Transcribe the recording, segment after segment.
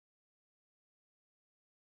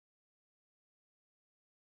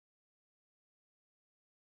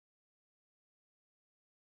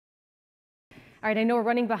All right, I know we're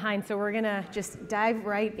running behind, so we're gonna just dive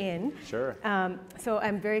right in. Sure. So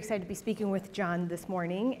I'm very excited to be speaking with John this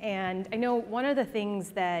morning, and I know one of the things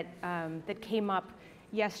that that came up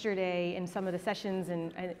yesterday in some of the sessions,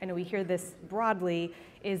 and I know we hear this broadly,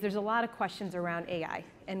 is there's a lot of questions around AI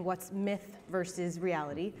and what's myth versus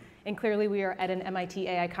reality. And clearly we are at an MIT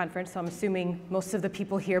AI conference, so I'm assuming most of the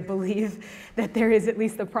people here believe that there is at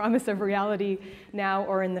least the promise of reality now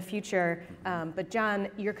or in the future. But John,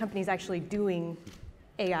 your company is actually doing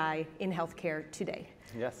AI in healthcare today.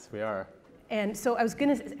 Yes, we are. And so I was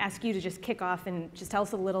going to ask you to just kick off and just tell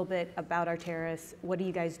us a little bit about Arterys. What do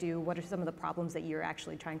you guys do? What are some of the problems that you're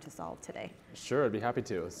actually trying to solve today? Sure, I'd be happy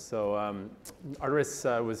to. So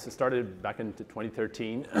Arterys was started back in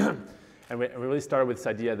 2013. And we really started with this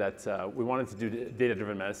idea that we wanted to do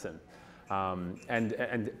data-driven medicine.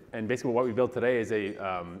 And basically what we built today is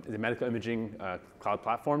a medical imaging cloud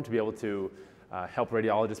platform to be able to help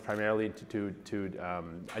radiologists primarily to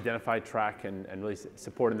identify, track, and really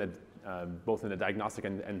support in the both in the diagnostic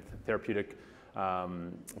and therapeutic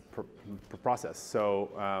process. So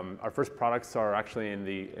our first products are actually in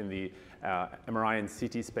the MRI and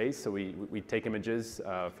CT space. So we take images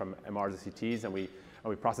from MRs and CTs, and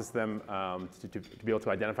we process them to be able to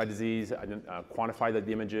identify disease, quantify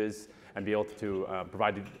the images, and be able to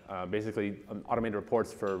provide basically automated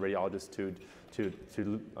reports for radiologists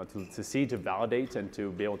to see, to validate, and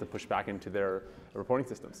to be able to push back into their reporting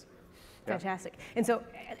systems. Fantastic. And so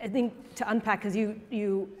I think to unpack, because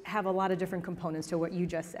you have a lot of different components to what you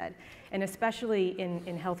just said, and especially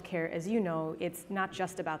in healthcare, as you know, it's not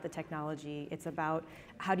just about the technology, it's about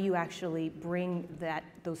how do you actually bring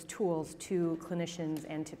those tools to clinicians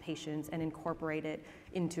and to patients and incorporate it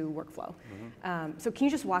into workflow. Mm-hmm. So can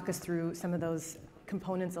you just walk us through some of those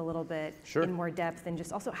components a little bit in more depth, and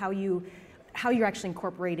just also how you're actually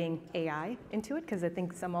incorporating AI into it? Because I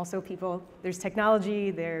think there's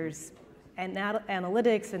technology, there's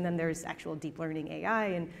analytics, and then there's actual deep learning AI.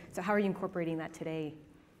 And so how are you incorporating that today?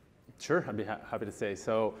 Sure, I'd be happy to say.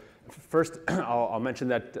 So first, I'll mention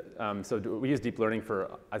that so we use deep learning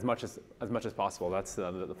for as much as possible. That's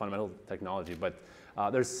the fundamental technology. But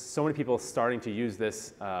there's so many people starting to use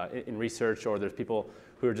this in research, or there's people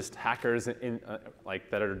who are just hackers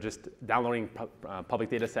that are just downloading public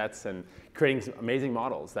data sets and creating amazing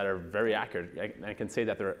models that are very accurate. I can say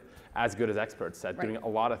that they're as good as experts at doing a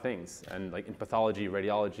lot of things. And like in pathology,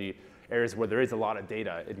 radiology, areas where there is a lot of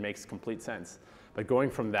data, it makes complete sense. But going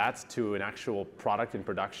from that to an actual product in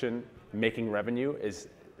production, making revenue, is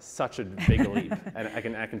such a big leap.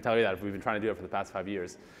 And I can tell you that we've been trying to do it for the past 5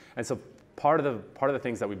 years. And so part of the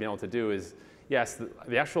things that we've been able to do is, yes,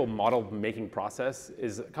 the actual model making process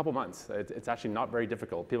is a couple months. It's actually not very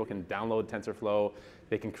difficult. People can download TensorFlow,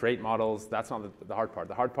 they can create models. That's not the hard part.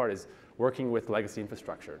 The hard part is working with legacy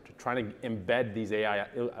infrastructure, to trying to embed these AI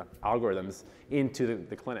algorithms into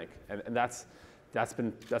the clinic. And that's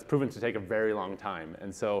proven to take a very long time.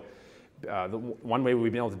 And so the one way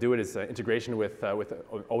we've been able to do it is integration with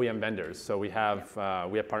OEM vendors. So we have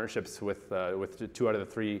partnerships with 2 out of the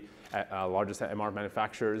 3 largest MR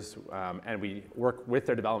manufacturers, and we work with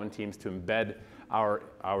their development teams to embed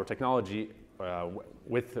our technology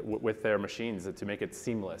with their machines to make it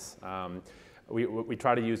seamless. We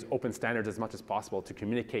try to use open standards as much as possible to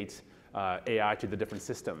communicate AI to the different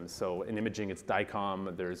systems. So in imaging, it's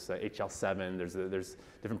DICOM, there's HL7, there's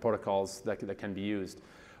different protocols that can be used.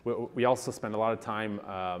 We also spend a lot of time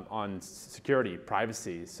on security,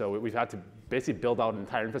 privacy. So we've had to basically build out an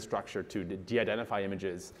entire infrastructure to de-identify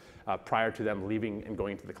images prior to them leaving and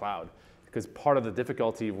going to the cloud. Because part of the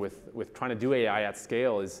difficulty with trying to do AI at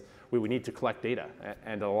scale is we need to collect data.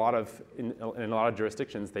 And in a lot of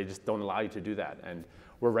jurisdictions, they just don't allow you to do that. And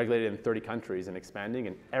we're regulated in 30 countries and expanding.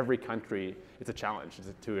 In every country, it's a challenge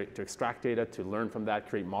to extract data, to learn from that,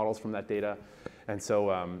 create models from that data. And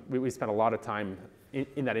so we spend a lot of time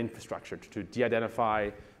in that infrastructure to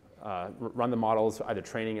de-identify, run the models, either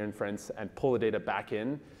training or inference, and pull the data back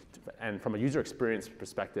in. And from a user experience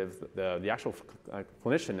perspective, the actual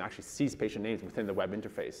clinician actually sees patient names within the web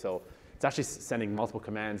interface. So it's actually sending multiple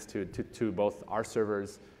commands to both our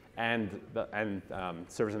servers and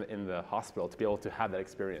servers in the hospital to be able to have that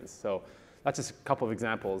experience. So that's just a couple of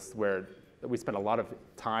examples where we spend a lot of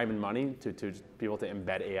time and money to be able to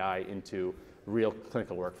embed AI into real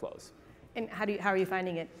clinical workflows. And how are you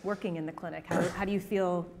finding it working in the clinic? How do you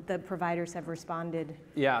feel the providers have responded?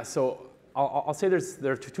 Yeah, so I'll say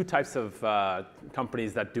there are two types of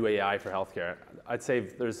companies that do AI for healthcare. I'd say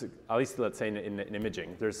there's, at least let's say in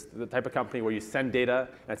imaging, there's the type of company where you send data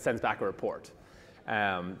and it sends back a report.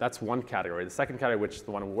 That's one category. The second category, which is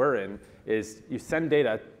the one we're in, is you send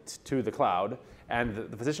data to the cloud and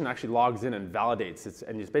the physician actually logs in and validates it,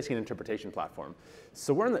 and it's basically an interpretation platform.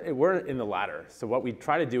 So we're in the latter. So what we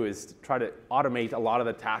try to do is try to automate a lot of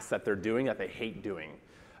the tasks that they're doing that they hate doing,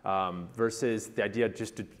 versus the idea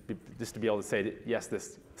just to be able to say, yes,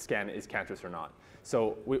 this scan is cancerous or not.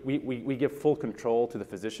 So we give full control to the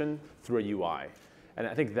physician through a UI. And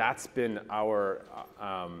I think that's been our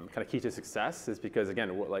kind of key to success, is because,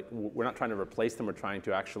 again, we're not trying to replace them. We're trying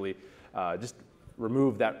to actually just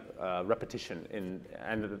remove that repetition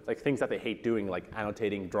and like things that they hate doing, like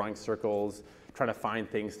annotating, drawing circles, trying to find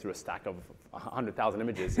things through a stack of 100,000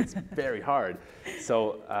 images. It's very hard.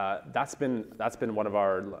 So that's been one of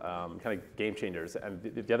our kind of game changers. And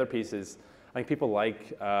the other piece is, I think people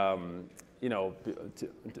like, you know,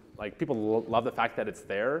 like people love the fact that it's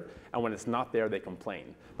there, and when it's not there, they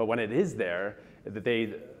complain. But when it is there,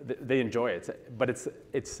 they enjoy it. But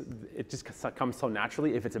it just comes so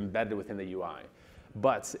naturally if it's embedded within the UI.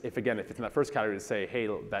 But if it's in that first category to say, hey,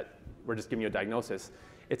 that we're just giving you a diagnosis,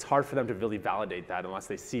 it's hard for them to really validate that unless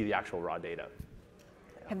they see the actual raw data.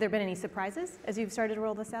 Have there been any surprises as you've started to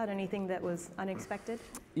roll this out? Anything that was unexpected?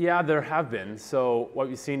 Yeah, there have been. So what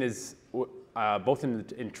we've seen is both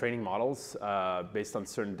in training models based on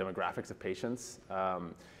certain demographics of patients.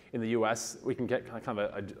 In the US, we can get kind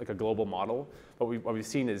of like a global model. But what we've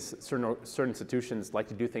seen is certain institutions like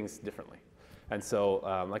to do things differently. And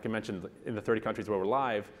so, like I mentioned, in the 30 countries where we're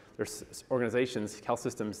live, there's organizations, health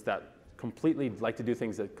systems that completely like to do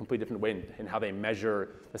things a completely different way in how they measure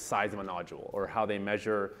the size of a nodule or how they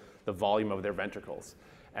measure the volume of their ventricles.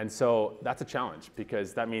 And so that's a challenge,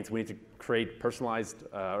 because that means we need to create personalized,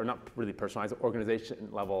 or not really personalized, organization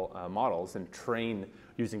level models and train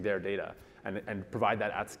using their data and provide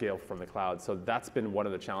that at scale from the cloud. So that's been one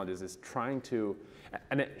of the challenges, is trying to,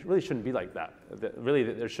 and it really shouldn't be like that. Really,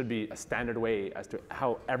 there should be a standard way as to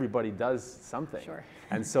how everybody does something. Sure.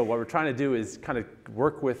 And so what we're trying to do is kind of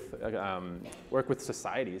work with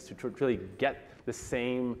societies to really get the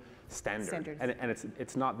same standard. And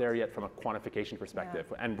it's not there yet from a quantification perspective.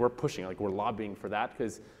 Yeah. And we're pushing, like we're lobbying for that,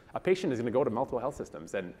 because a patient is going to go to multiple health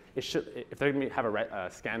systems, and it should, if they're going to have a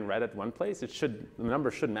scan read at one place, the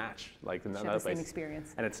number should match like in another place. Same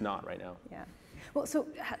experience. And it's not right now. Yeah. Well, so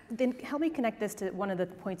then help me connect this to one of the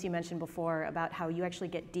points you mentioned before about how you actually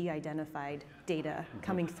get de-identified data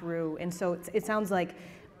coming through. And so it sounds like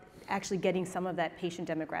actually getting some of that patient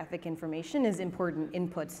demographic information is important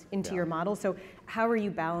inputs into your model. So how are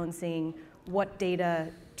you balancing what data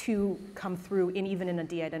to come in even in a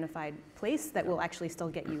de-identified place that will actually still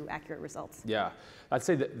get you accurate results? Yeah, I'd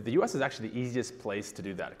say that the US is actually the easiest place to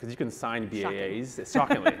do that, because you can sign BAAs.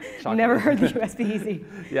 Shockingly. Never heard the US be easy.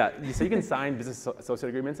 Yeah, so you can sign business associate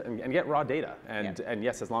agreements and get raw data. And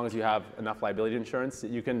yes, as long as you have enough liability insurance,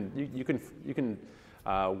 you can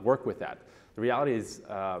work with that. The reality is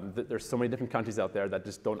that there's so many different countries out there that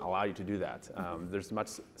just don't allow you to do that. There's much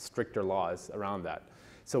stricter laws around that.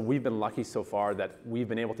 So we've been lucky so far that we've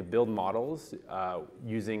been able to build models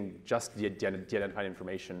using just the de-identified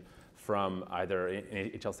information from either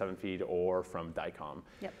an HL7 feed or from DICOM.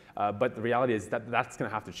 Yep. But the reality is that that's going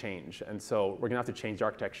to have to change. And so we're going to have to change the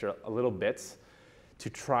architecture a little bit to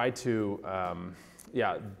try to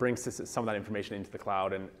bring some of that information into the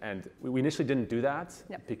cloud. And we initially didn't do that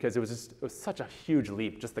because it was such a huge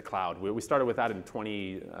leap, just the cloud. We started with that in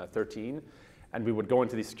 2013. And we would go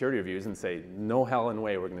into these security reviews and say, no hell in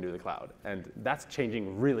way we're going to do the cloud. And that's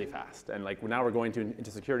changing really fast. And like now we're going into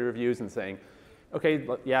security reviews and saying, okay,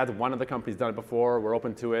 yeah, one of the companies done it before, we're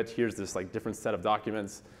open to it. Here's this like different set of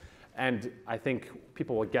documents. And I think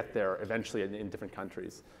people will get there eventually in different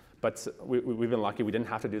countries. But we've been lucky. We didn't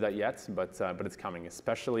have to do that yet, but it's coming.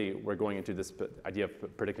 Especially we're going into this idea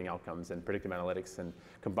of predicting outcomes and predictive analytics and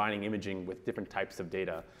combining imaging with different types of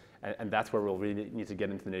data. And that's where we'll really need to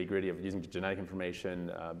get into the nitty-gritty of using genetic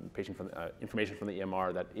information, information from the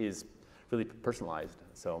EMR that is really personalized.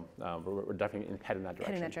 So we're definitely heading in that direction.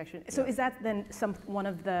 Heading in that direction. So is that then one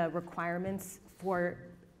of the requirements for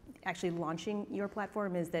actually launching your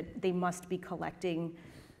platform, is that they must be collecting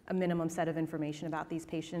a minimum set of information about these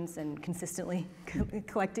patients and consistently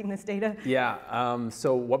collecting this data? Yeah.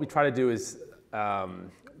 So what we try to do is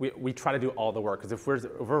we try to do all the work, because if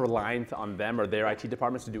we're reliant on them or their IT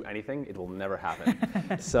departments to do anything, it will never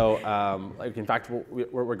happen. So, like in fact,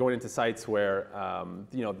 we're going into sites where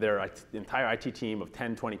their entire IT team of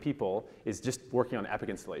 10, 20 people is just working on Epic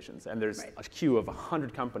installations, and there's a queue of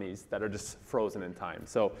 100 companies that are just frozen in time.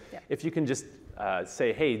 So, if you can just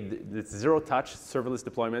say, hey, it's zero-touch serverless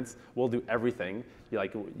deployments, we'll do everything.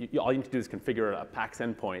 All you need to do is configure a PAX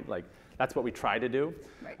endpoint. That's what we try to do.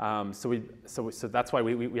 Right. So that's why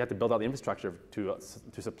we had to build out the infrastructure to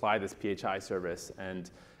supply this PHI service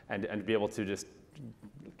and be able to just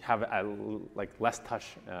have like less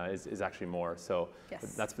touch is actually more. So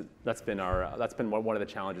yes. that's been one of the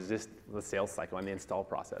challenges, just the sales cycle and the install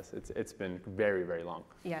process. It's been very, very long.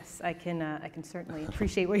 Yes, I can certainly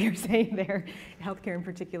appreciate what you're saying there. Healthcare in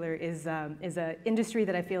particular is an industry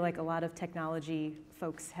that I feel like a lot of technology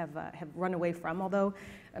folks have run away from, although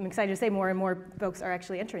I'm excited to say more and more folks are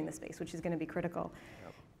actually entering the space, which is going to be critical.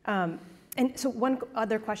 Yep. And so one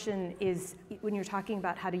other question is, when you're talking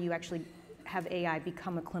about how do you actually have AI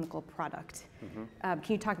become a clinical product, can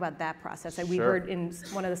you talk about that process? Sure. We heard in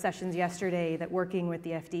one of the sessions yesterday that working with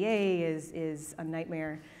the FDA is a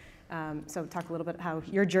nightmare. So talk a little bit how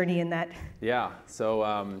your journey in that. Yeah,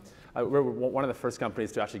 so we're one of the first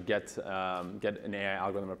companies to actually get an AI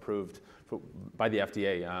algorithm approved by the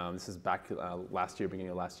FDA. This is back last year,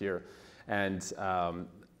 beginning of last year. And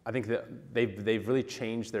I think that they've really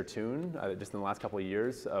changed their tune just in the last couple of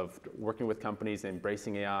years of working with companies,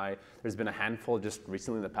 embracing AI. There's been a handful just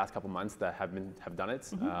recently in the past couple of months that have done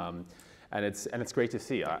it. And it's great to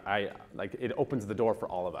see. Like it opens the door for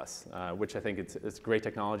all of us, which I think it's great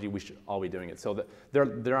technology. We should all be doing it. So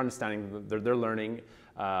they're understanding, they're learning.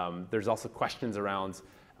 There's also questions around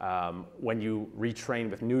when you retrain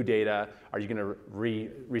with new data, are you going to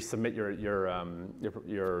resubmit your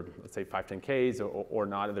let's say 510Ks or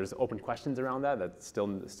not? And there's open questions around that that's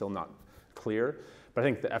still not clear. But I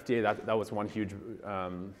think the FDA, that was one huge,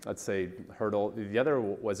 let's say, hurdle. The other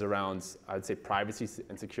was around, I'd say, privacy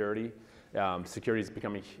and security. Security is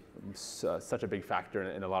becoming such a big factor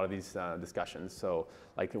in a lot of these discussions. So,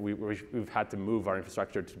 like we've had to move our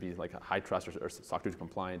infrastructure to be like high trust or SOC 2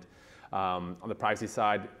 compliant. On the privacy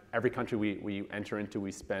side, every country we enter into,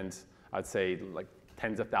 we spend, I'd say, like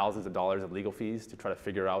tens of thousands of dollars of legal fees to try to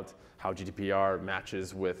figure out how GDPR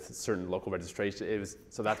matches with certain local registration.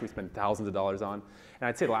 So that's what we spend thousands of dollars on. And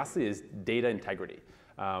I'd say lastly is data integrity.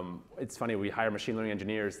 It's funny, we hire machine learning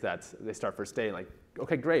engineers that they start first day and like,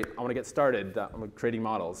 okay, great, I want to get started. I'm creating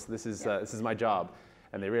models. This is my job.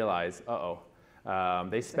 And they realize,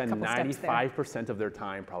 they spend 95% of their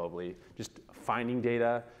time probably just finding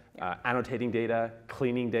data, annotating data,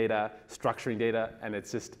 cleaning data, structuring data, and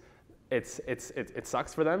it's just, it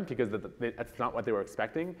sucks for them because that's not what they were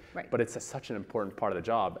expecting, but it's such an important part of the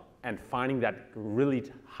job. And finding that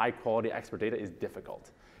really high quality expert data is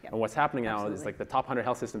difficult. And what's happening now is like the top 100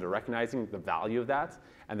 health systems are recognizing the value of that,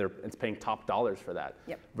 and it's paying top dollars for that.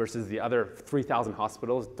 Versus the other 3,000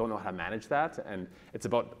 hospitals don't know how to manage that. And it's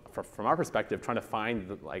about, from our perspective, trying to find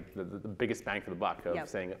the biggest bang for the buck of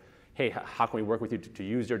saying, hey, how can we work with you to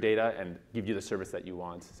use your data and give you the service that you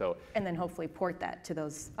want? So, and then hopefully port that to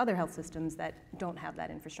those other health systems that don't have that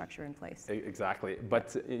infrastructure in place. Exactly.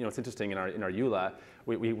 But it's interesting, in our EULA,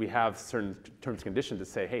 we have certain terms and conditions that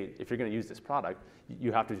say, hey, if you're going to use this product,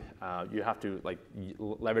 you have to like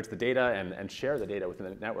leverage the data and share the data within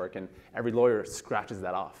the network. And every lawyer scratches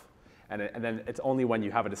that off. And then it's only when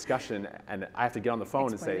you have a discussion and I have to get on the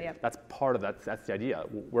phone and say, that's part of that. That's the idea.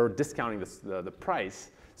 We're discounting the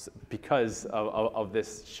price because of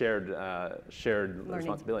this shared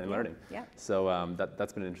responsibility and learning. So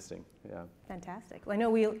that's been interesting. Yeah. Fantastic. Well, I know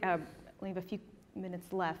we have a few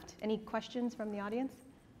minutes left. Any questions from the audience?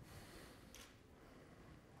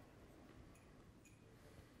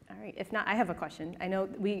 All right. If not, I have a question. I know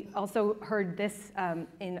we also heard this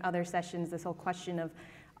in other sessions, this whole question of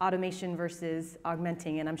automation versus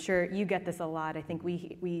augmenting, and I'm sure you get this a lot. I think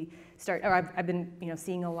I've been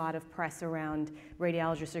seeing a lot of press around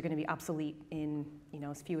radiologists are going to be obsolete in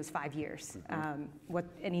as few as 5 years.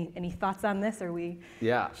 Any thoughts on this? Should we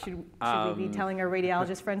be telling our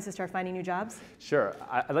radiologist friends to start finding new jobs? Sure.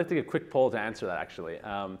 I'd like to get a quick poll to answer that actually.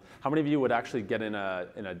 How many of you would actually get in a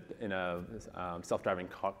self-driving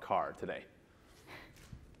car today?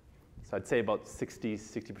 So I'd say about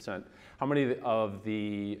 60%. How many of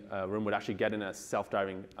the room would actually get in a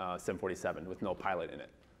self-driving 747 with no pilot in it?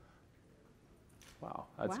 Wow,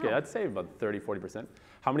 that's good. I'd say about 30-40%.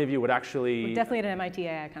 How many of you would actually... We're definitely at an MIT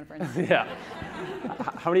AI conference. Yeah.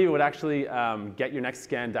 How many of you would actually get your next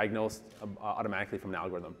scan diagnosed automatically from an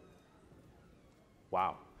algorithm?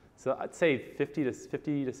 Wow. So I'd say 50 to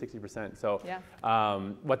 60%. So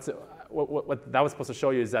what that was supposed to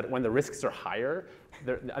show you is that when the risks are higher,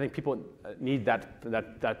 I think people need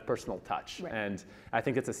that personal touch, and I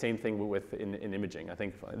think it's the same thing in imaging. I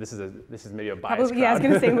think this is maybe a bias. Probably, I was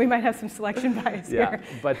going to say we might have some selection bias here.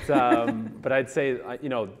 But I'd say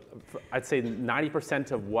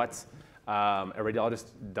 90% of what a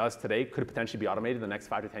radiologist does today could potentially be automated in the next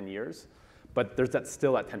 5 to 10 years, but there's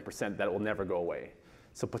still that 10% that will never go away.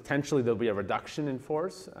 So potentially there'll be a reduction in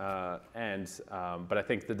force, but I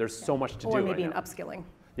think that there's so much to do. Or maybe an upskilling.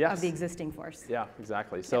 Yes. of the existing force. Yeah,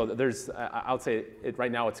 exactly. So there's, I would say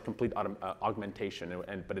right now it's complete augmentation,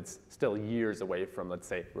 but it's still years away from, let's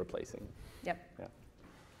say, replacing. Yep. Yeah.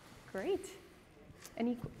 Great.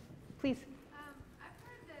 Please. I've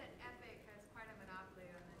heard that Epic has quite a monopoly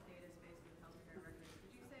on the data space with healthcare records.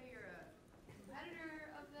 Would you say you're a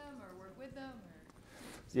competitor of them or work with them?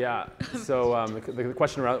 Yeah, so the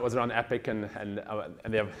question was around Epic and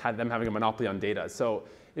they have had them having a monopoly on data. So,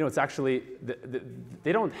 it's actually,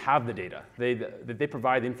 they don't have the data. They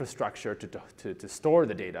provide the infrastructure to store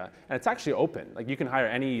the data, and it's actually open. Like, you can hire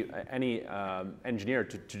any engineer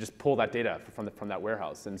to just pull that data from that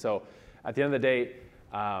warehouse. And so at the end of the day,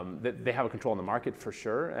 they have a control on the market for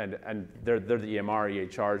sure, and they're the EMR,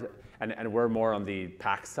 EHR, and we're more on the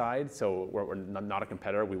PAC side, so we're not a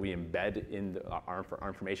competitor. We embed in our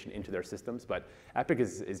information into their systems, but Epic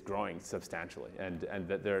is growing substantially, and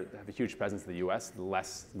they have a huge presence in the US,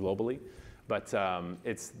 less globally, but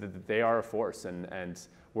they are a force, and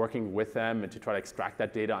working with them and to try to extract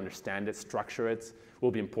that data, understand it, structure it, will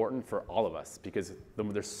be important for all of us, because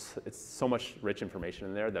it's so much rich information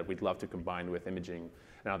in there that we'd love to combine with imaging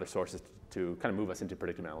and other sources to kind of move us into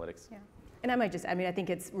predictive analytics. Yeah. And I think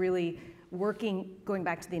it's really going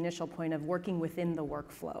back to the initial point of working within the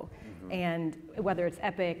workflow. Mm-hmm. And whether it's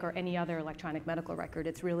Epic or any other electronic medical record,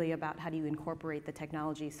 it's really about how do you incorporate the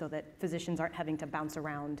technology so that physicians aren't having to bounce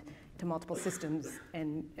around to multiple systems.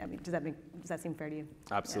 And does that seem fair to you?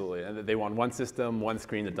 Absolutely. Yeah. And they want one system, one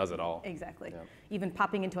screen that does it all. Exactly. Yeah. Even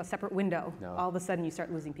popping into a separate window, all of a sudden you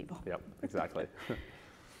start losing people. Yep, exactly.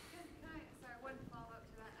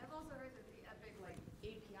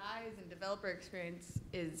 And developer experience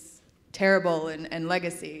is terrible and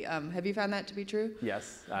legacy. Have you found that to be true?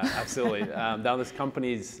 Yes, absolutely. Now there's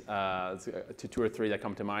companies, two or three that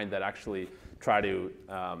come to mind that actually try to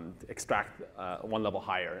extract one level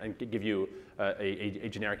higher and give you a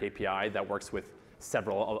generic API that works with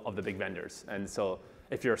several of the big vendors. And so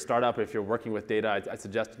if you're a startup, if you're working with data, I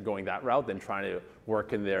suggest going that route than trying to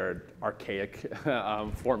work in their archaic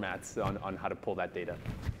formats on how to pull that data.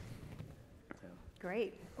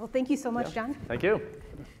 Great. Well, thank you so much, John. Thank you.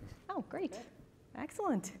 Oh, great.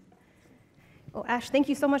 Excellent. Well, Ash, thank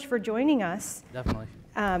you so much for joining us. Definitely.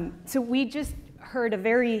 So we just heard a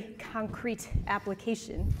very concrete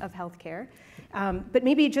application of healthcare, but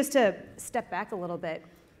maybe just to step back a little bit,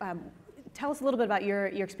 tell us a little bit about your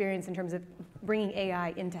experience in terms of bringing AI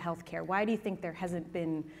into healthcare. Why do you think there hasn't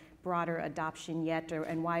been broader adoption yet,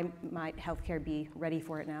 and why might healthcare be ready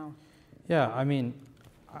for it now? Yeah,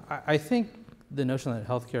 I think the notion that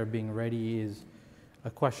healthcare being ready is a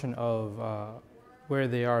question of where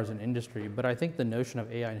they are as an industry, but I think the notion of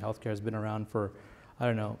AI in healthcare has been around for, I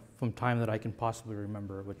don't know, from time that I can possibly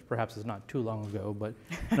remember, which perhaps is not too long ago, but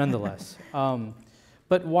nonetheless.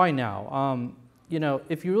 But why now?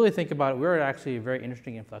 If you really think about it, we're at actually a very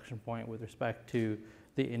interesting inflection point with respect to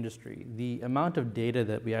the industry. The amount of data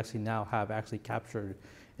that we actually now have actually captured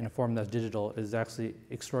in a form that's digital is actually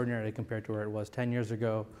extraordinary compared to where it was 10 years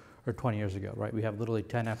ago or 20 years ago, right? We have literally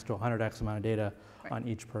 10x to 100x amount of data on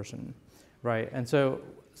each person, right? And so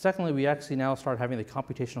secondly, we actually now start having the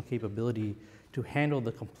computational capability to handle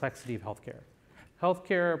the complexity of healthcare.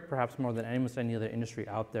 Healthcare, perhaps more than almost any other industry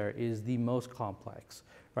out there, is the most complex,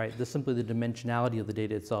 right? Simply the dimensionality of the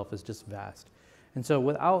data itself is just vast. And so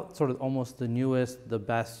without sort of almost the newest, the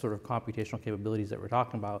best sort of computational capabilities that we're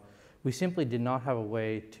talking about, we simply did not have a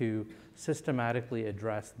way to systematically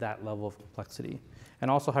address that level of complexity. And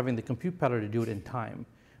also having the compute power to do it in time,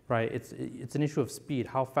 right? It's an issue of speed.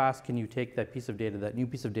 How fast can you take that piece of data, that new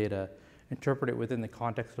piece of data, interpret it within the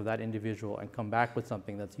context of that individual, and come back with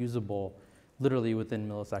something that's usable literally within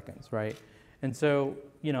milliseconds, right? And so,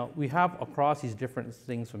 we have across these different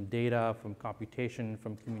things, from data, from computation,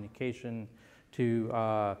 from communication, to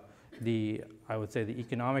I would say the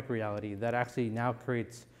economic reality that actually now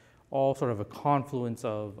creates all sort of a confluence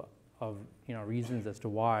of reasons as to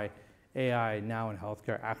why AI now in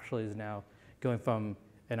healthcare actually is now going from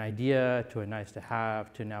an idea to a nice to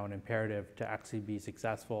have to now an imperative to actually be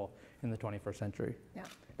successful in the 21st century. Yeah,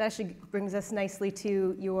 that actually brings us nicely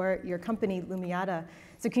to your company, Lumiata.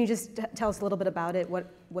 So can you just tell us a little bit about it,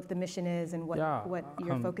 what the mission is and what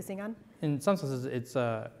you're focusing on? In some senses, it's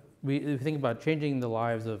we think about changing the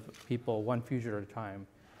lives of people one future at a time.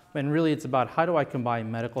 And really it's about how do I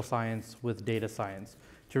combine medical science with data science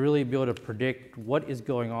to really be able to predict what is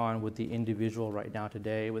going on with the individual right now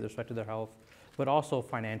today with respect to their health, but also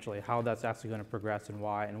financially, how that's actually going to progress and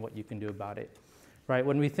why and what you can do about it. Right?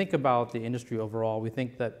 When we think about the industry overall, we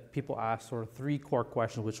think that people ask sort of three core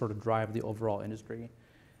questions which sort of drive the overall industry.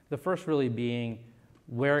 The first really being,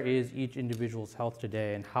 where is each individual's health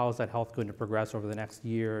today and how is that health going to progress over the next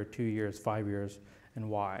year, 2 years, 5 years, and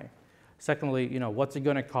why? Secondly, what's it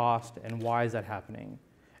going to cost and why is that happening?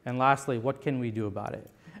 And lastly, what can we do about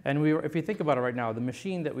it? And if you think about it right now, the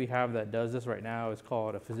machine that we have that does this right now is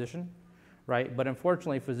called a physician, right? But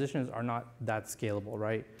unfortunately, physicians are not that scalable,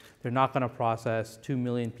 right? They're not going to process 2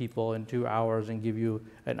 million people in 2 hours and give you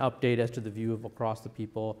an update as to the view of across the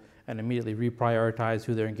people and immediately reprioritize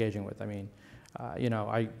who they're engaging with. I mean,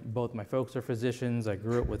 both my folks are physicians. I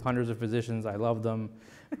grew up with hundreds of physicians. I love them,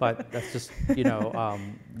 but that's just,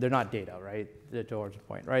 they're not data, right? Towards the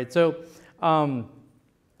point, right? So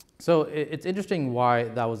it's interesting why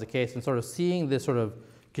that was the case, and sort of seeing this sort of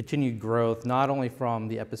continued growth, not only from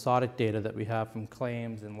the episodic data that we have from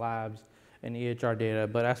claims and labs and EHR data,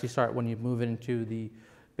 but actually start when you move into the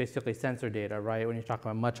basically sensor data, right? When you're talking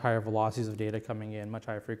about much higher velocities of data coming in, much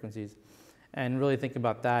higher frequencies. And really think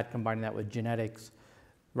about that, combining that with genetics,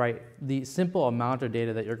 right? The simple amount of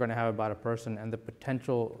data that you're going to have about a person and the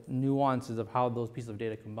potential nuances of how those pieces of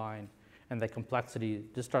data combine and the complexity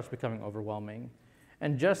just starts becoming overwhelming.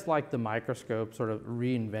 And just like the microscope sort of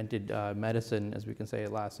reinvented medicine, as we can say,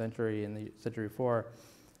 last century and the century before,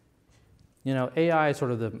 AI is sort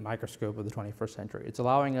of the microscope of the 21st century. It's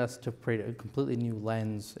allowing us to create a completely new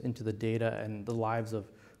lens into the data and the lives of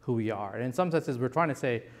who we are. And in some senses, we're trying to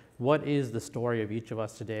say, what is the story of each of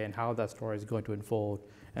us today and how that story is going to unfold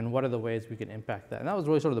and what are the ways we can impact that? And that was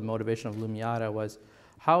really sort of the motivation of Lumiata, was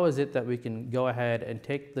how is it that we can go ahead and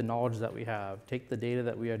take the knowledge that we have, take the data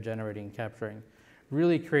that we are generating and capturing,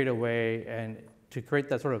 really create a way and to create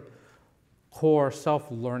that sort of core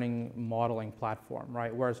self-learning modeling platform,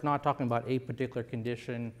 right? Where it's not talking about a particular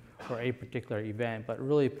condition or a particular event, but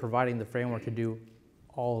really providing the framework to do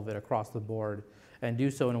all of it across the board and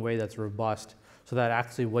do so in a way that's robust, so that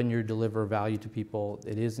actually when you deliver value to people,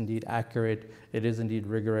 it is indeed accurate, it is indeed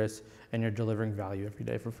rigorous, and you're delivering value every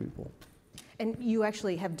day for people. And you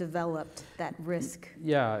actually have developed that risk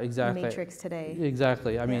matrix today.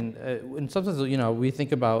 Exactly. I mean, in some sense, we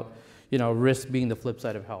think about, risk being the flip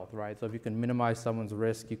side of health, right? So if you can minimize someone's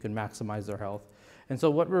risk, you can maximize their health. And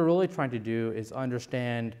so what we're really trying to do is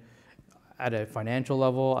understand at a financial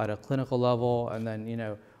level, at a clinical level, and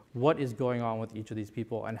then, what is going on with each of these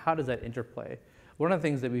people and how does that interplay? One of the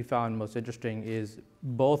things that we found most interesting is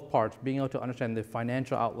both parts, being able to understand the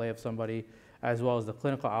financial outlay of somebody as well as the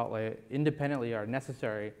clinical outlay independently are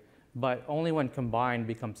necessary, but only when combined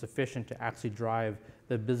become sufficient to actually drive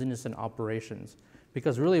the business and operations.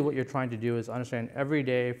 Because really what you're trying to do is understand every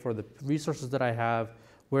day for the resources that I have,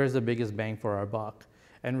 where's the biggest bang for our buck?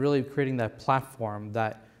 And really creating that platform,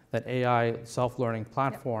 that AI self-learning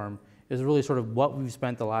platform is really sort of what we've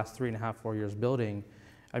spent the last 3.5, 4 years building.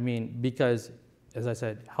 I mean, because as I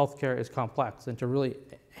said, healthcare is complex, and to really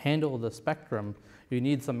handle the spectrum, you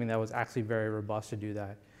need something that was actually very robust to do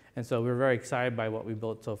that. And so we're very excited by what we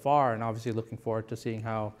built so far, and obviously looking forward to seeing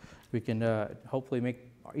how we can hopefully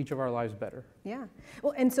make each of our lives better. Yeah.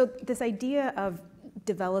 Well, and so this idea of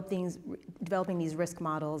developing these risk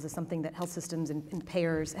models is something that health systems and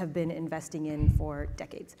payers have been investing in for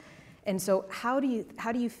decades. And so how do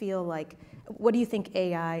you feel like, what do you think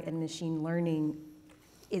AI and machine learning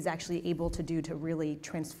is actually able to do to really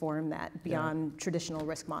transform that beyond traditional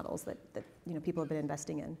risk models that people have been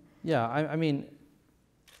investing in? Yeah, I mean,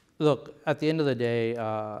 look, at the end of the day,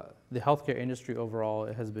 the healthcare industry overall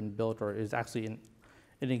has been built or is actually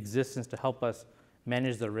in existence to help us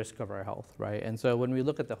manage the risk of our health, right? And so when we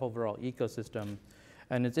look at the overall ecosystem,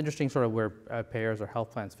 and it's interesting sort of where payers or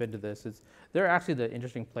health plans fit into this, they're actually the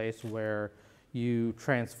interesting place where you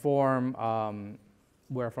transform,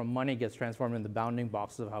 where from money gets transformed in the bounding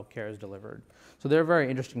boxes of how care is delivered. So they're a very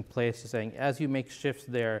interesting place to saying, as you make shifts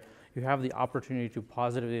there, you have the opportunity to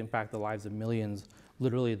positively impact the lives of millions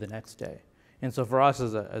literally the next day. And so for us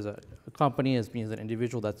as a company, as me as an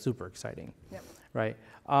individual, that's super exciting, right?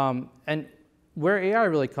 And where AI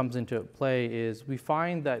really comes into play is we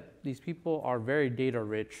find that these people are very data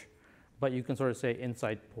rich, but you can sort of say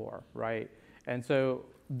insight poor, right? And so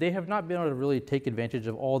they have not been able to really take advantage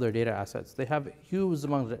of all their data assets. They have huge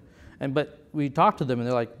amounts of it, but we talk to them and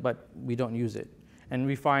they're like, but we don't use it. And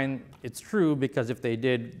we find it's true because if they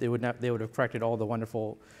did, they would have corrected all the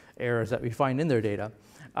wonderful errors that we find in their data.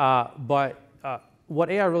 But what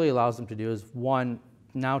AI really allows them to do is, one,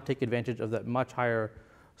 now take advantage of that much higher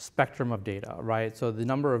spectrum of data, right? So the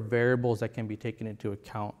number of variables that can be taken into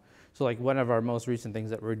account. So like one of our most recent things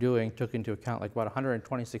that we're doing took into account like about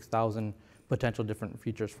 126,000 potential different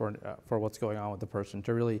features for what's going on with the person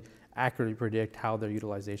to really accurately predict how their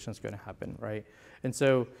utilization is going to happen, right? And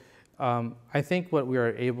so I think what we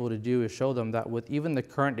are able to do is show them that with even the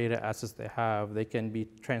current data assets they have, they can be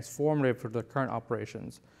transformative for their current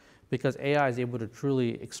operations, because AI is able to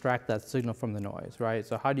truly extract that signal from the noise, right?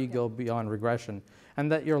 So how do you go beyond regression? And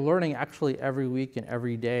that you're learning actually every week and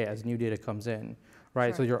every day as new data comes in,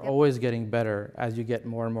 right? So you're always getting better as you get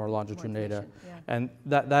more and more longitudinal data. Yeah. And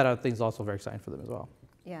that I think is also very exciting for them as well.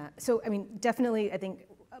 Yeah, so I mean, definitely I think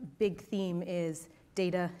a big theme is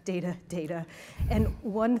data, data, data. And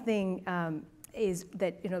one thing is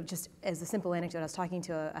that, you know, just as a simple anecdote, I was talking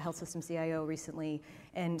to a health system CIO recently,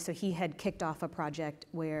 and so he had kicked off a project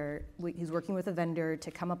where he's working with a vendor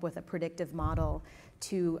to come up with a predictive model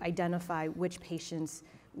to identify which patients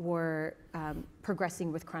were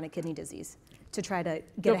progressing with chronic kidney disease, to try to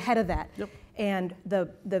get ahead of that. And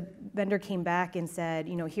the vendor came back and said,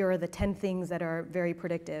 you know, here are the 10 things that are very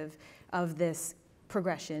predictive of this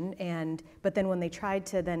progression. But then when they tried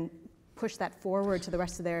to then push that forward to the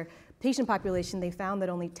rest of their patient population, they found that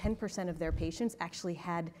only 10% of their patients actually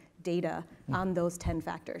had data on those 10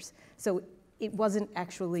 factors. So it wasn't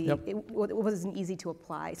actually, it wasn't easy to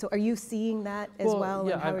apply. So are you seeing that as well?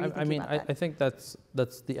 Yeah, and how are you thinking about that? I think that's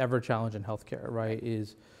the ever challenge in healthcare, right?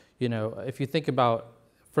 Is, you know, if you think about,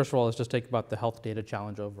 first of all, let's just take about the health data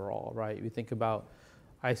challenge overall, right? You think about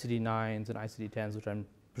ICD-9s and ICD-10s, which I'm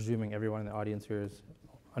presuming everyone in the audience here is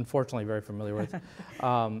unfortunately very familiar with.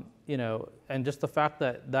 You know, and just the fact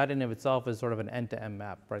that that in of itself is sort of an end-to-end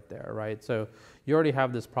map right there, right? So you already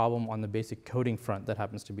have this problem on the basic coding front that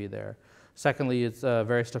happens to be there. Secondly, it's a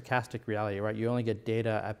very stochastic reality, right? You only get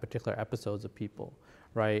data at particular episodes of people,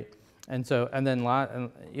 right? And so, and then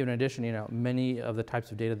in addition, you know, many of the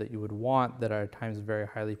types of data that you would want that are at times very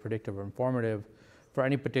highly predictive or informative for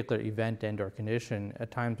any particular event and or condition at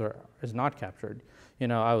times is not captured. You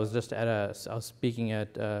know, I was just I was speaking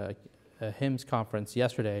at a HIMSS conference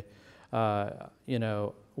yesterday, you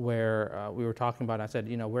know, where we were talking about, I said,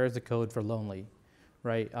 you know, where's the code for lonely,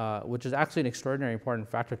 right? Which is actually an extraordinary important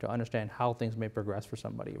factor to understand how things may progress for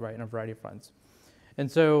somebody, right, in a variety of fronts. And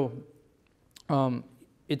so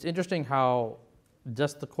it's interesting how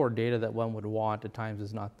just the core data that one would want at times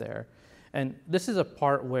is not there. And this is a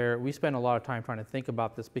part where we spend a lot of time trying to think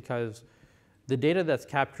about this, because the data that's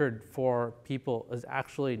captured for people is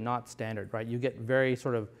actually not standard, right? You get very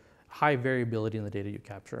sort of high variability in the data you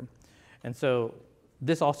capture. And so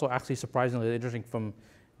this also actually surprisingly interesting from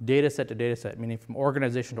data set to data set, meaning from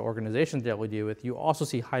organization to organization that we deal with, you also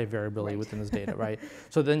see high variability within this data, right?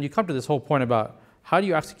 So then you come to this whole point about how do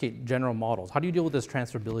you execute general models? How do you deal with this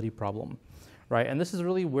transferability problem, right? And this is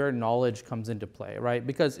really where knowledge comes into play, right?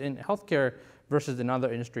 Because in healthcare versus in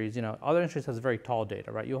other industries, you know, other industries has very tall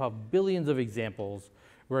data, right? You'll have billions of examples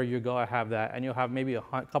where you go and have that, and you'll have maybe a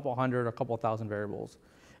couple hundred or a couple thousand variables.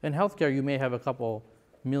 In healthcare, you may have a couple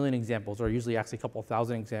million examples, or usually actually a couple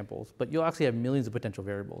thousand examples, but you'll actually have millions of potential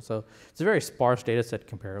variables. So it's a very sparse data set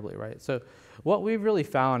comparably, right? So what we've really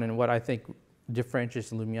found, and what I think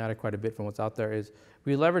differentiates Lumiata quite a bit from what's out there, is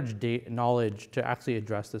we leverage knowledge to actually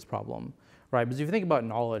address this problem, right? Because if you think about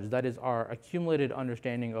knowledge, that is our accumulated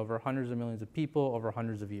understanding over hundreds of millions of people over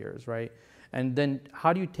hundreds of years, right? And then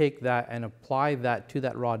how do you take that and apply that to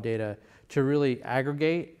that raw data to really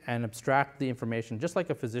aggregate and abstract the information just like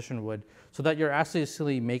a physician would, so that you're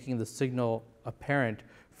actually making the signal apparent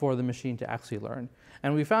for the machine to actually learn.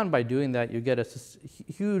 And we found by doing that, you get a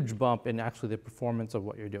huge bump in actually the performance of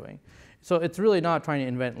what you're doing. So it's really not trying to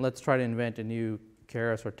invent, let's try to invent a new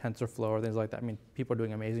Kyruus or TensorFlow or things like that. I mean, people are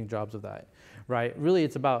doing amazing jobs of that, right? Really,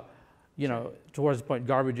 it's about, you know, towards the point,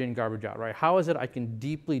 garbage in, garbage out, right? How is it I can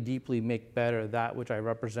deeply, deeply make better that which I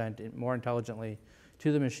represent more intelligently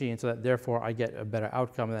to the machine, so that therefore I get a better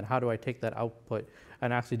outcome, and then how do I take that output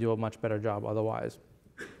and actually do a much better job otherwise?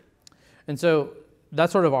 And so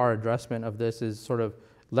that's sort of our addressment of this, is sort of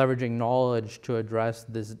leveraging knowledge to address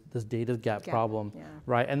this data gap problem,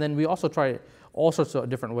 right? And then we also try all sorts of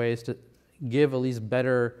different ways to give at least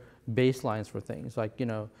better baselines for things, like, you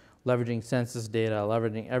know, leveraging census data,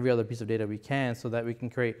 leveraging every other piece of data we can, so that we can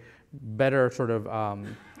create better sort of,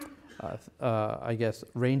 I guess,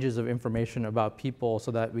 ranges of information about people,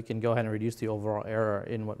 so that we can go ahead and reduce the overall error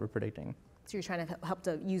in what we're predicting. So you're trying to help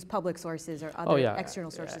to use public sources or other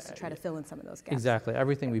external sources to try to fill in some of those gaps. Exactly,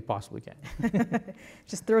 everything we possibly can.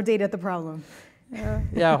 Just throw data at the problem.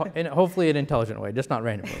 Yeah, and hopefully in an intelligent way, just not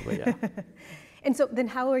randomly, but yeah. And so then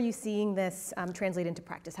how are you seeing this translate into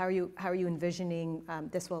practice? How are you envisioning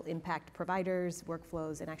this will impact providers,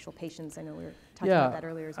 workflows, and actual patients? I know we were talking about that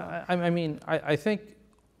earlier as well. I mean, I think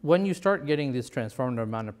when you start getting this transformative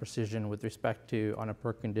amount of precision with respect to on a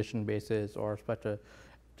per condition basis, or respect to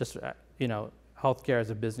just, you know, healthcare as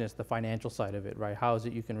a business, the financial side of it, right? How is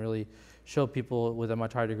it you can really show people with a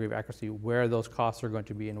much higher degree of accuracy where those costs are going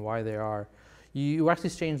to be and why they are. You actually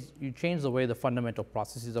change the way the fundamental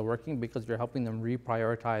processes are working because you're helping them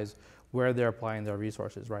reprioritize where they're applying their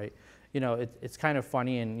resources, right? It's kind of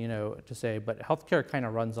funny and to say, but healthcare kind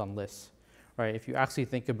of runs on lists, right? If you actually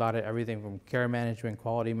think about it, everything from care management,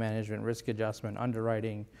 quality management, risk adjustment,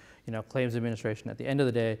 underwriting, claims administration. At the end of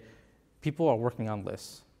the day, people are working on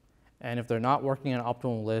lists. And if they're not working on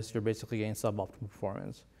optimal lists, you're basically getting suboptimal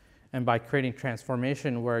performance. And by creating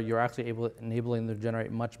transformation where you're actually enabling them to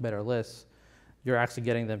generate much better lists, you're actually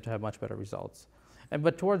getting them to have much better results.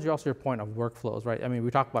 But towards also your point of workflows, right? I mean,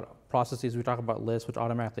 we talk about processes, we talk about lists, which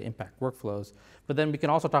automatically impact workflows. But then we can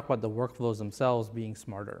also talk about the workflows themselves being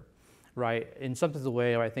smarter, right? In some sense, the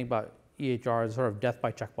way I think about EHR is sort of death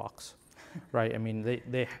by checkbox, right? I mean,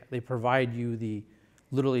 they provide you the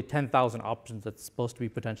literally 10,000 options that's supposed to be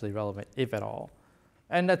potentially relevant, if at all.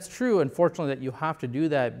 And that's true, unfortunately, that you have to do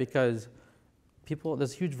that because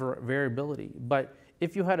there's huge variability. But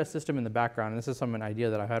if you had a system in the background, and this is an idea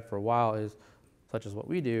that I've had for a while, is such as what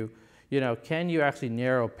we do, can you actually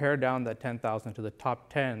pare down that 10,000 to the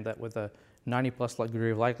top 10 that with a 90+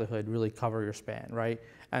 degree of likelihood really cover your span, right?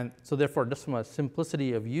 And so therefore, just from a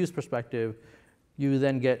simplicity of use perspective, you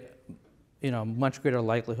then get much greater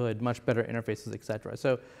likelihood, much better interfaces, et cetera.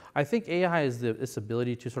 So I think AI is this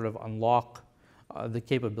ability to sort of unlock the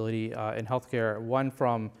capability in healthcare, one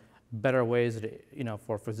from better ways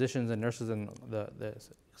for physicians and nurses and the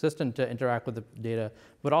assistant to interact with the data,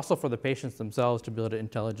 but also for the patients themselves to be able to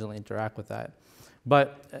intelligently interact with that.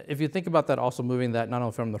 But if you think about that, also moving that not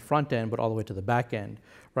only from the front end, but all the way to the back end,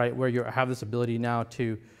 right, where you have this ability now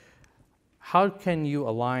to, how can you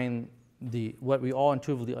align what we all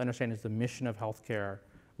intuitively understand is the mission of healthcare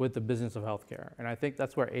with the business of healthcare. And I think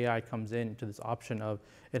that's where AI comes into this option of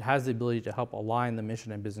it has the ability to help align the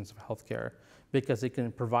mission and business of healthcare because it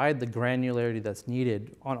can provide the granularity that's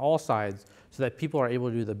needed on all sides so that people are able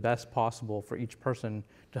to do the best possible for each person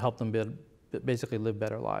to help them basically live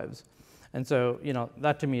better lives. And so,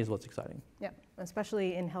 that to me is what's exciting. Yeah,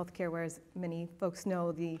 especially in healthcare, where as many folks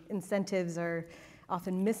know, the incentives are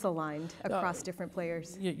often misaligned across different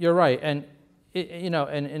players. You're right, and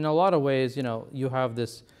and in a lot of ways, you have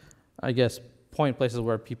this, I guess, point places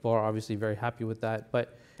where people are obviously very happy with that.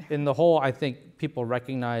 But in the whole, I think people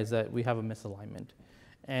recognize that we have a misalignment,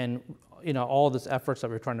 and all this efforts that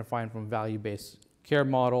we're trying to find from value-based care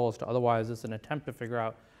models to otherwise, it's an attempt to figure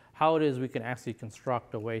out how it is we can actually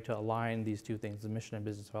construct a way to align these two things, the mission and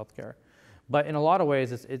business of healthcare. But in a lot of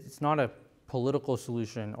ways, it's not a political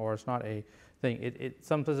solution or it's not a thing. It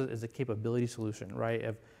sometimes is a capability solution,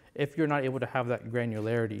 right? If you're not able to have that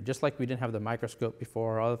granularity, just like we didn't have the microscope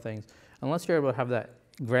before or other things, unless you're able to have that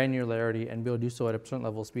granularity and be able to do so at a certain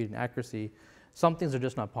level of speed and accuracy, some things are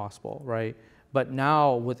just not possible, right? But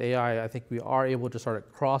now with AI, I think we are able to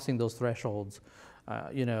start crossing those thresholds,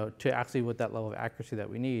 to actually with that level of accuracy that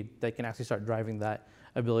we need, they can actually start driving that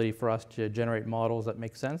ability for us to generate models that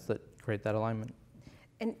make sense, that create that alignment.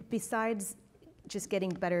 And besides just getting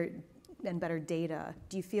better and better data,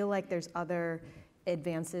 do you feel like there's other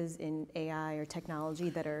advances in AI or technology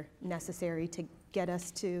that are necessary to get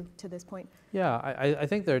us to this point? Yeah, I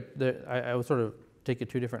think I would sort of take it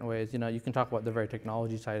two different ways. You can talk about the very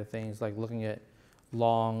technology side of things, like looking at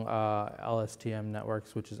long LSTM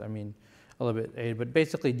networks, which is, a little bit dated, but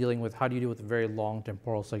basically dealing with how do you deal with very long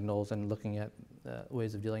temporal signals and looking at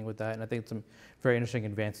ways of dealing with that. And I think some very interesting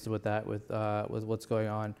advances with that, with what's going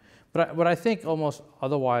on. But what I think almost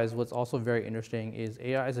otherwise, what's also very interesting is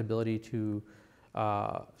AI's ability to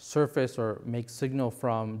surface or make signal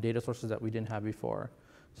from data sources that we didn't have before.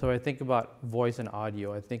 So I think about voice and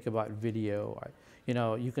audio. I think about video.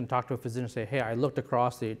 You can talk to a physician and say, "Hey, I looked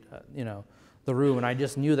across the room and I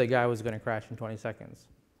just knew that guy was going to crash in 20 seconds."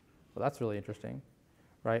 Well, that's really interesting,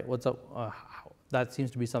 right? What's up? That seems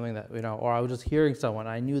to be something that or I was just hearing someone,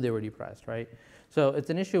 I knew they were depressed, right? So it's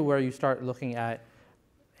an issue where you start looking at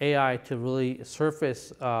AI to really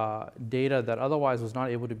surface data that otherwise was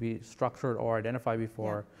not able to be structured or identified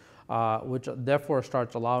before, which therefore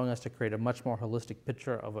starts allowing us to create a much more holistic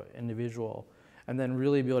picture of an individual and then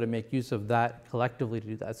really be able to make use of that collectively to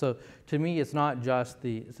do that. So to me, it's not just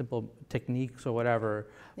the simple techniques or whatever,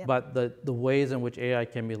 but the ways in which AI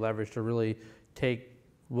can be leveraged to really take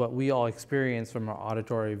what we all experience from our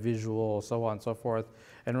auditory, visual, so on and so forth,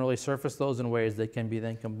 and really surface those in ways that can be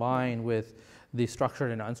then combined with the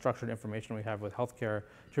structured and unstructured information we have with healthcare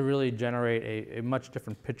to really generate a much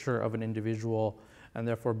different picture of an individual and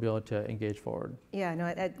therefore be able to engage forward. Yeah,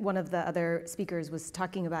 no, one of the other speakers was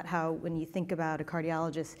talking about how when you think about a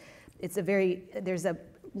cardiologist, there's a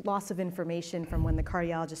loss of information from when the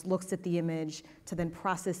cardiologist looks at the image to then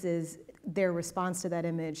processes their response to that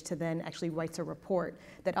image to then actually writes a report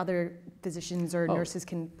that other physicians or nurses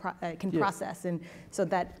can process. And so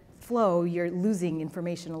that flow, you're losing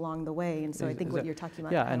information along the way. And so I think what you're talking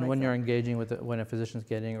about. Yeah, and when you're engaging with when a physician's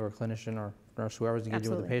getting, or a clinician or nurse, whoever's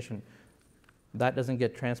engaging with the patient, that doesn't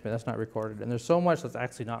get transmitted, that's not recorded. And there's so much that's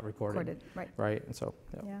actually not recorded. Right. Right, and so,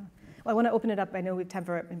 yeah. Well, I want to open it up. I know we have time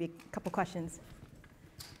for maybe a couple questions.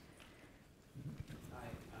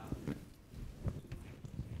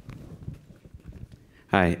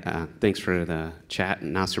 Hi, thanks for the chat.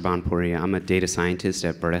 Nasser Banpuri. I'm a data scientist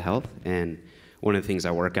at Berta Health, and one of the things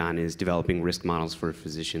I work on is developing risk models for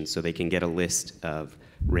physicians so they can get a list of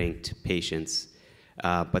ranked patients.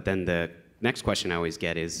 But then the next question I always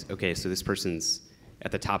get is, okay, so this person's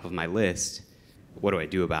at the top of my list, what do I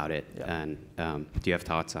do about it? Yeah. And do you have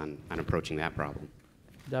thoughts on approaching that problem?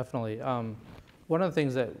 Definitely. One of the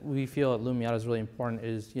things that we feel at Lumiata is really important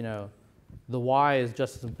is, the why is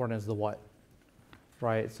just as important as the what.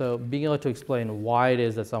 Right, so being able to explain why it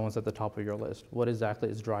is that someone's at the top of your list, what exactly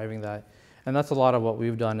is driving that. And that's a lot of what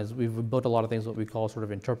we've done is we've built a lot of things what we call sort of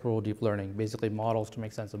interpretable deep learning, basically models to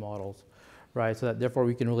make sense of models, right? So that therefore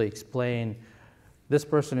we can really explain this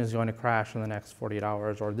person is going to crash in the next 48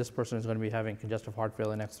 hours, or this person is going to be having congestive heart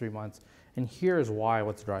failure in the next 3 months. And here's why,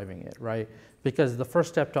 what's driving it, right? Because the first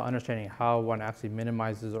step to understanding how one actually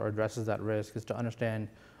minimizes or addresses that risk is to understand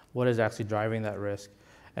what is actually driving that risk,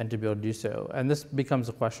 and to be able to do so. And this becomes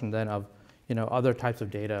a question then of, other types of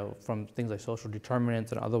data from things like social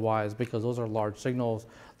determinants and otherwise, because those are large signals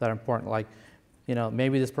that are important. Like,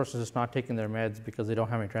 maybe this person is just not taking their meds because they don't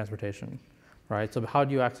have any transportation, right? So how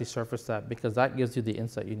do you actually surface that? Because that gives you the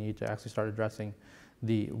insight you need to actually start addressing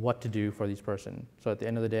the what to do for these person. So at the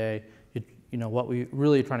end of the day, what we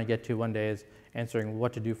really are trying to get to one day is answering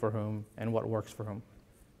what to do for whom and what works for whom.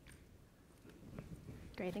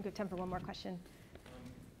 Great, I think we have time for one more question.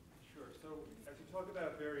 Talk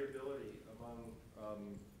about variability among,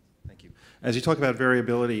 thank you. As you talk about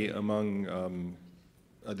variability among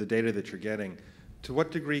the data that you're getting, to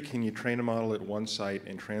what degree can you train a model at one site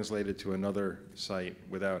and translate it to another site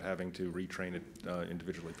without having to retrain it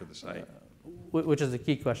individually for the site? Which is a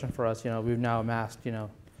key question for us. We've now amassed,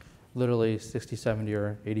 literally 60, 70,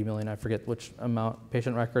 or 80 million, I forget which amount,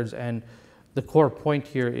 patient records. And the core point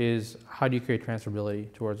here is how do you create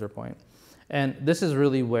transferability towards their point? And this is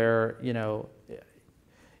really where,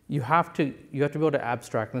 you have to be able to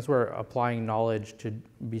abstract, and this is where applying knowledge to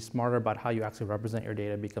be smarter about how you actually represent your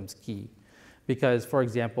data becomes key. Because, for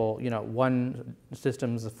example, one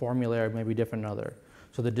system's formulary may be different than another.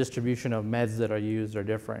 So the distribution of meds that are used are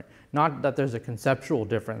different. Not that there's a conceptual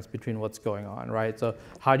difference between what's going on, right? So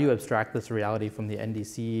how do you abstract this reality from the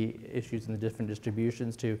NDC issues and the different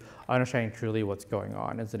distributions to understanding truly what's going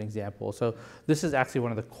on, as an example. So this is actually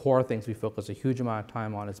one of the core things we focus a huge amount of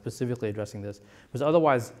time on, is specifically addressing this. Because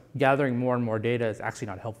otherwise, gathering more and more data is actually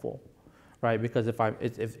not helpful, right? Because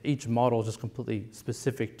if each model is just completely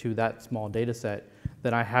specific to that small data set,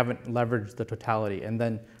 then I haven't leveraged the totality. And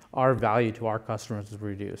then our value to our customers is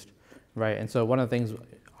reduced, right? And so one of the things,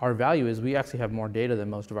 our value is we actually have more data than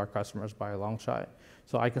most of our customers by a long shot.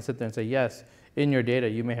 So I can sit there and say, yes, in your data,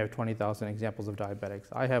 you may have 20,000 examples of diabetics.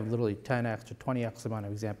 I have literally 10x to 20x amount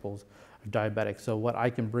of examples of diabetics. So what I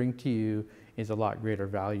can bring to you is a lot greater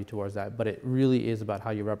value towards that. But it really is about how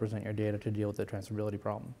you represent your data to deal with the transferability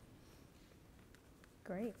problem.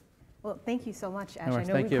 Great. Well, thank you so much, Ash. No, I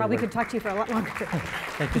know we probably could talk to you for a lot longer.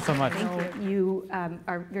 Thank you so much. You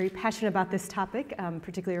are very passionate about this topic,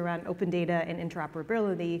 particularly around open data and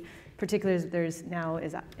interoperability. Particularly, there's now,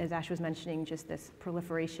 as Ash was mentioning, just this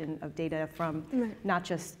proliferation of data from not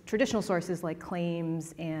just traditional sources like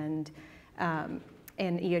claims and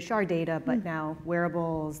EHR data, but now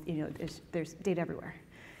wearables. There's data everywhere.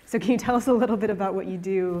 So can you tell us a little bit about what you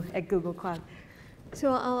do at Google Cloud? So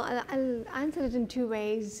I'll answer it in two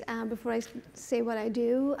ways before I say what I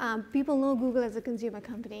do. People know Google as a consumer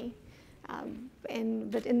company,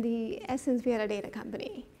 but in the essence, we are a data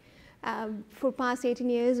company. For past 18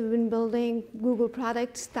 years, we've been building Google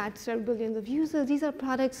products that serve billions of users. These are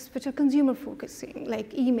products which are consumer focusing,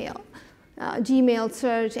 like email, Gmail,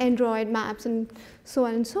 search, Android, maps, and so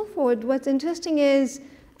on and so forth. What's interesting is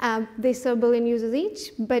they serve a billion users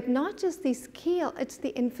each, but not just the scale, it's the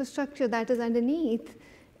infrastructure that is underneath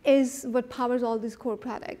is what powers all these core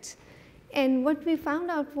products. And what we found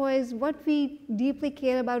out was what we deeply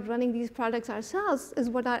care about running these products ourselves is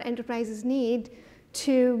what our enterprises need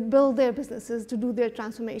to build their businesses, to do their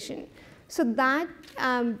transformation. So that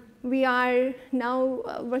we are now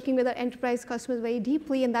working with our enterprise customers very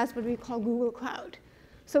deeply, and that's what we call Google Cloud.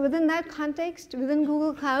 So within that context, within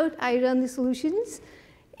Google Cloud, I run the solutions.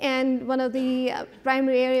 And one of the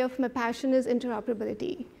primary area of my passion is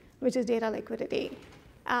interoperability, which is data liquidity.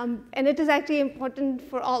 And it is actually important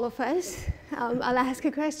for all of us. I'll ask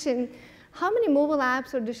a question. How many mobile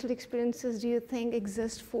apps or digital experiences do you think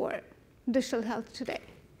exist for digital health today?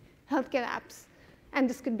 Healthcare apps. And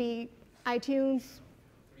this could be iTunes.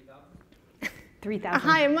 3,000.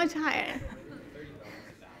 Higher, much higher.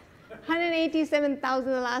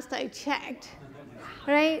 187,000 the last I checked.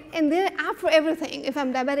 Right? And there's an app for everything. If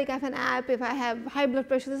I'm diabetic, I have an app. If I have high blood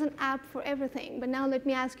pressure, there's an app for everything. But now let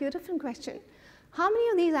me ask you a different question. How many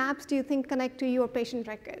of these apps do you think connect to your patient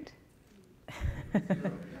record?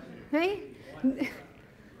 Right?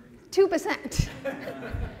 2%.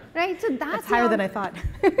 Right? So that's higher than I thought.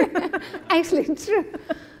 Actually, true.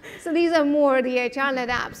 So these are more the HR-led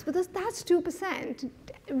apps, but that's 2%.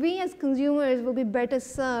 We as consumers will be better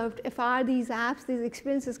served if these apps, these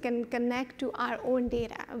experiences can connect to our own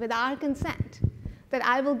data with our consent that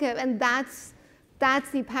I will give. And that's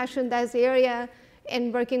the passion, that's the area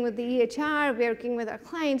in working with the EHR, working with our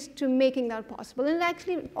clients to making that possible. And it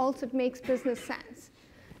actually also makes business sense.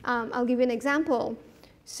 I'll give you an example.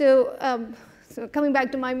 So coming back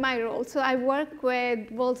to my role, so I work with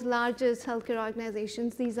world's largest healthcare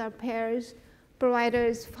organizations. These are payers,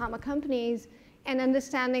 providers, pharma companies, and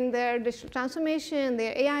understanding their digital transformation,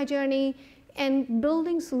 their AI journey, and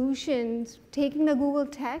building solutions, taking the Google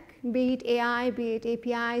tech, be it AI, be it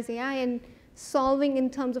APIs, AI, and solving in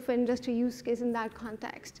terms of an industry use case in that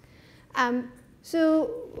context.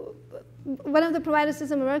 So one of the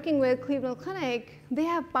providers I'm working with, Cleveland Clinic, they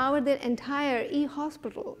have powered their entire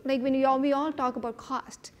e-hospital. Like when we all talk about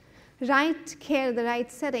cost, right care, the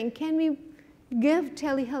right setting, can we give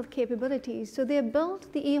telehealth capabilities? So they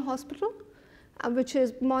built the e-hospital, which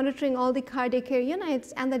is monitoring all the cardiac care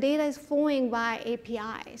units, and the data is flowing by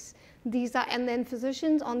APIs. And then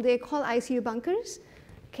physicians on they call ICU bunkers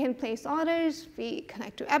can place orders, we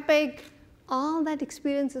connect to Epic. All that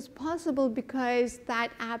experience is possible because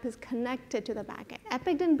that app is connected to the backend.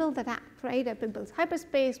 Epic didn't build that app, right? Epic builds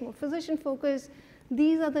Hyperspace, more physician focus.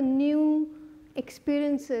 These are the new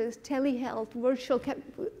experiences, telehealth, virtual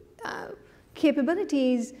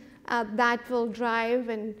capabilities that will drive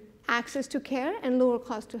and access to care and lower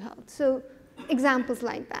cost to health. So examples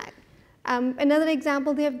like that. Another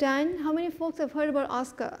example they have done, how many folks have heard about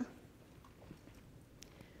Oscar?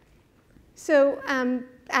 So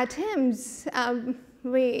at HIMSS,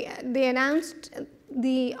 they announced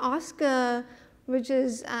the Oscar, which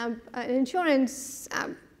is an insurance, I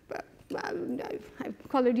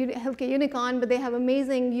call it healthcare unicorn, but they have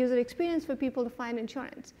amazing user experience for people to find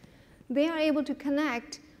insurance. They are able to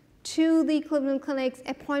connect to the Cleveland Clinic's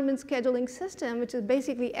appointment scheduling system, which is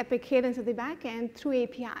basically Epic Cadence at the back end through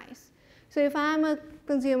APIs. So if I'm a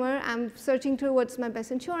consumer, I'm searching through what's my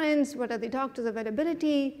best insurance, what are the doctors'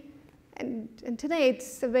 availability, and today it's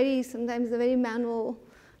sometimes a very manual,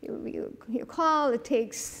 you call, it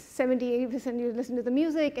takes 70–80%, you listen to the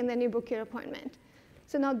music, and then you book your appointment.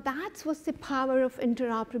 So now that's what the power of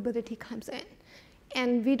interoperability comes in.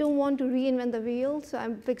 And we don't want to reinvent the wheel, so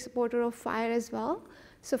I'm a big supporter of FHIR as well.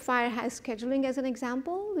 So FHIR has scheduling as an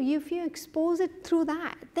example. If you expose it through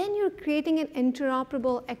that, then you're creating an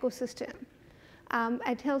interoperable ecosystem.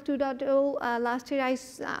 At Health 2.0 last year, I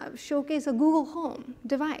showcased a Google Home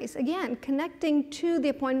device, again, connecting to the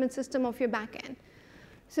appointment system of your backend.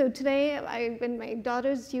 So today, when my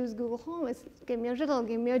daughters use Google Home, it's give me a riddle,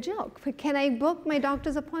 give me a joke. But can I book my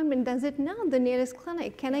doctor's appointment? Does it know the nearest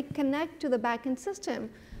clinic? Can I connect to the backend system?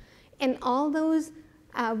 And all those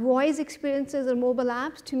voice experiences or mobile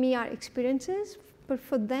apps, to me, are experiences. But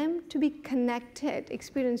for them to be connected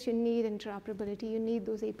experience, you need interoperability. You need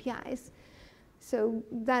those APIs. So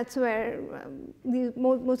that's where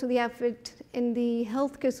most of the effort in the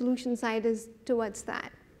healthcare solution side is towards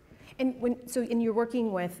that. And you're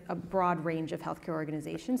working with a broad range of healthcare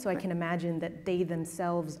organizations, so I can imagine that they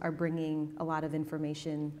themselves are bringing a lot of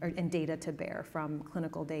information and data to bear, from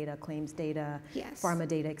clinical data, claims data, yes, pharma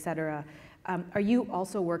data, et cetera. Are you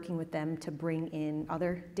also working with them to bring in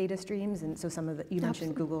other data streams? And so you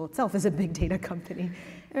mentioned Google itself is a big data company.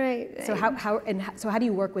 Right. So how do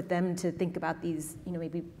you work with them to think about these,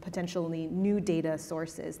 maybe potentially new data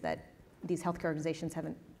sources that these healthcare organizations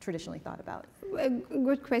haven't traditionally thought about?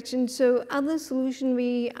 Good question. So other solution,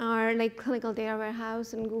 we are like Clinical Data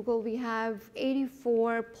Warehouse in Google. We have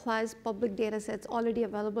 84 plus public data sets already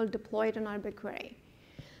available, deployed on our BigQuery.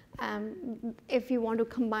 If you want to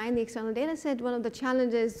combine the external data set, one of the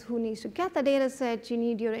challenges who needs to get the data set, you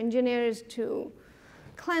need your engineers to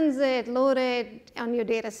cleanse it, load it on your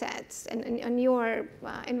data sets and on your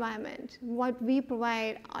environment. What we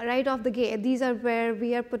provide right off the gate, these are where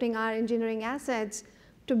we are putting our engineering assets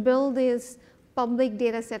to build this public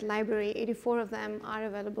data set library. 84 of them are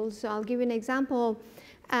available. So I'll give you an example.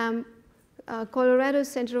 Colorado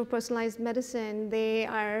Center of Personalized Medicine, they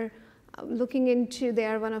are looking into, they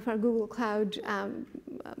are one of our Google Cloud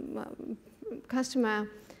customer.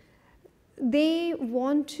 They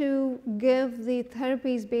want to give the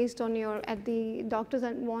therapies based on the doctors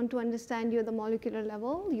want to understand you at the molecular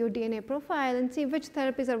level, your DNA profile, and see which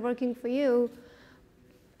therapies are working for you.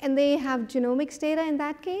 And they have genomics data in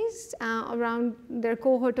that case, around their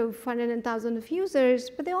cohort of 100,000 of users,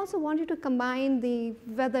 but they also want you to combine the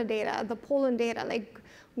weather data, the pollen data, like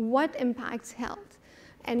what impacts health.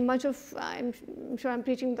 And much of, I'm sure I'm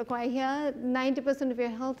preaching the choir here, 90% of your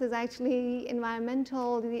health is actually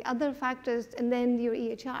environmental, the other factors, and then your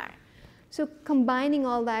EHR. So combining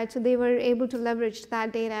all that, so they were able to leverage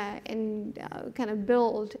that data and kind of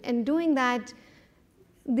build. And doing that,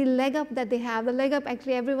 the leg up that they have, the leg up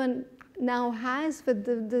actually everyone now has with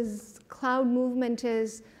this cloud movement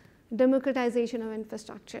is democratization of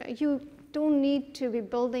infrastructure. You don't need to be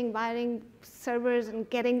building, wiring servers and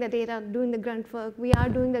getting the data, doing the grunt work. We are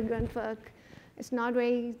doing the grunt work. It's not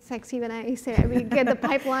very sexy when I say we get the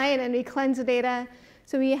pipeline and we cleanse the data.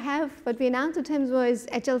 So we have, what we announced at TIMS was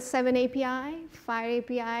HL7 API, Fire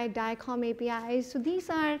API, DICOM APIs. So these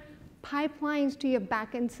are pipelines to your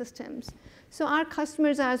backend systems. So our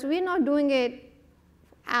customers are, so we're not doing it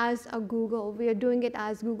as a Google. We are doing it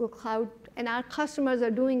as Google Cloud, and our customers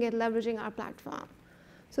are doing it leveraging our platform.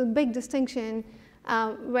 So big distinction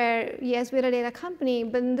where, yes, we're a data company,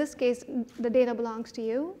 but in this case, the data belongs to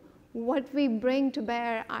you. What we bring to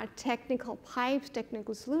bear are technical pipes,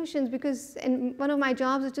 technical solutions, because one of my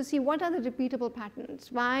jobs is to see what are the repeatable patterns.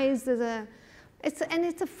 Why is this and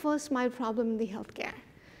it's a first mile problem in the healthcare.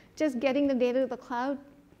 Just getting the data to the cloud,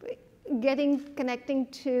 connecting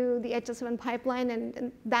to the HL7 pipeline,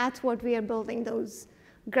 and that's what we are building, those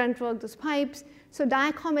grunt work, those pipes. So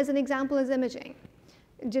DICOM, as an example, is imaging.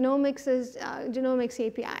 Genomics is genomics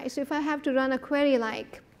API. So if I have to run a query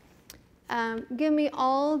like, give me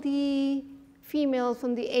all the females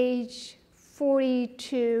from the age 40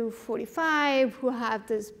 to 45 who have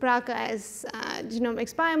this BRCA as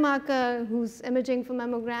genomics biomarker, who's imaging for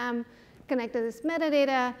mammogram, connected to this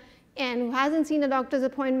metadata, and who hasn't seen a doctor's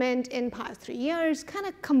appointment in past 3 years, kind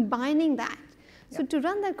of combining that. Yep. So to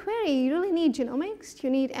run that query, you really need genomics, you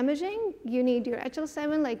need imaging, you need your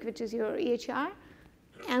HL7, which is your EHR,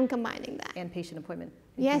 and combining that. And patient appointment.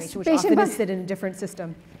 Yes, which often is sit in a different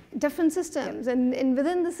system. Different systems, yep. and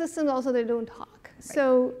within the systems also they don't talk. Right.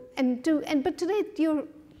 So, but today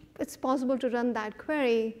it's possible to run that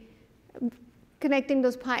query, connecting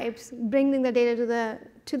those pipes, bringing the data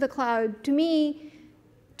to the cloud. To me,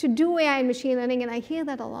 to do AI and machine learning, and I hear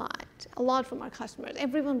that a lot from our customers.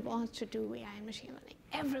 Everyone wants to do AI and machine learning.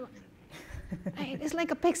 Everyone. Right? It's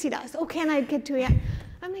like a pixie dust. Oh, can I get to AI?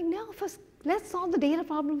 I'm like, no, first, let's solve the data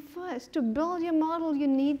problem first. To build your model, you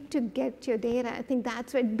need to get your data. I think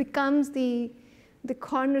that's where it becomes the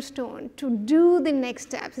cornerstone to do the next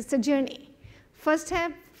steps. It's a journey. First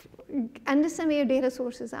step, understand where your data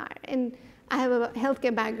sources are. And I have a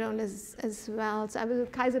healthcare background as well. So I was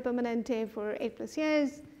with Kaiser Permanente for 8+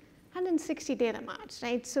 years, 160 data marts,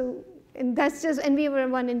 right? So, and that's just, and we were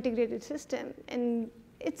one integrated system. And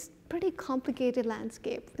it's pretty complicated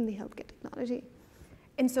landscape in the healthcare technology.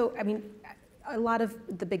 And so, I mean, a lot of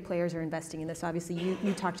the big players are investing in this. Obviously,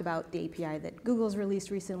 you talked about the API that Google's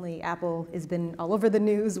released recently. Apple has been all over the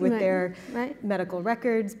news with their medical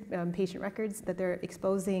records, patient records that they're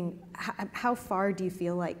exposing. How far do you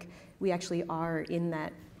feel like we actually are in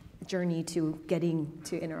that journey to getting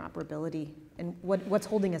to interoperability? And what's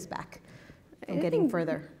holding us back from getting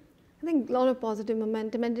further? I think a lot of positive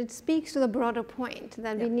momentum, and it speaks to the broader point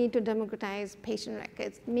that we need to democratize patient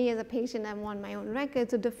records. Me as a patient, I want my own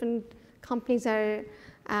records, so different companies are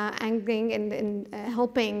angling and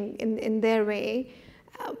helping in their way.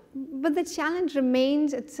 But the challenge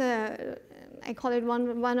remains, I call it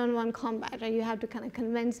one-on-one combat, right? You have to kind of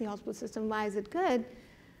convince the hospital system, why is it good?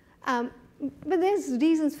 But there's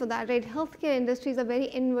reasons for that, right? Healthcare industry is a very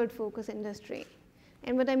inward-focused industry.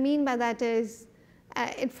 And what I mean by that is,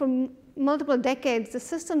 for multiple decades, the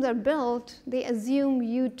systems are built, they assume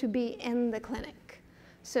you to be in the clinic.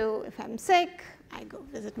 So if I'm sick, I go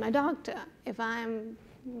visit my doctor. If I'm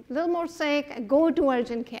a little more sick, I go to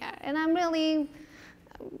urgent care. And I'm really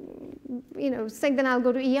sick, then I'll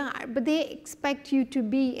go to ER. But they expect you to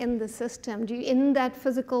be in the system, in that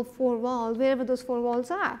physical four walls, wherever those four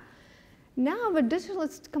walls are. Now with digital,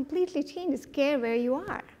 it's completely changed. It's care where you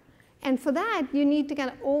are. And for that, you need to kind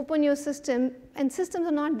of open your system, and systems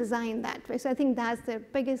are not designed that way. So I think that's the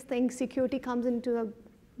biggest thing. Security comes into a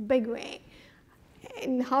big way.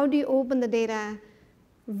 And how do you open the data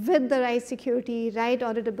with the right security, right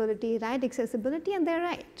auditability, right accessibility, and they're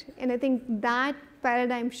right. And I think that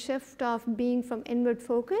paradigm shift of being from inward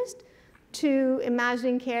focused to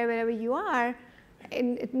imagining care wherever you are,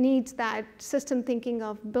 and it needs that system thinking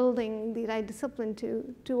of building the right discipline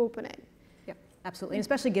to open it. Yeah, absolutely, and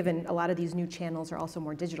especially given a lot of these new channels are also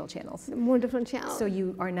more digital channels. More different channels. So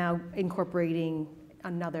you are now incorporating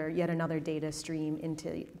yet another data stream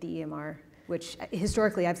into the EMR, which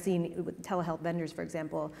historically I've seen with telehealth vendors, for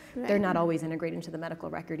example, they're not always integrated into the medical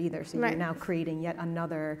record either. So you're now creating yet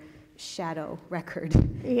another shadow record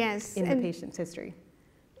in the patient's history.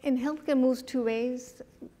 And healthcare moves two ways,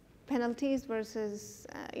 penalties versus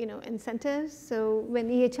incentives. So when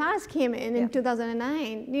EHRs came in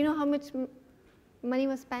 2009, do you know how much money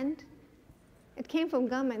was spent? It came from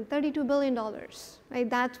government, $32 billion, right?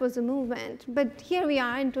 That was the movement. But here we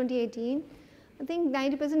are in 2018. I think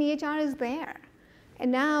 90% EHR is there.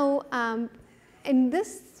 And now, in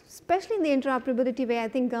this, especially in the interoperability way, I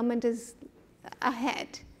think government is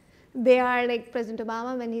ahead. They are like President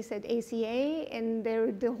Obama when he said ACA, and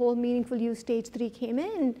the whole meaningful use stage 3 came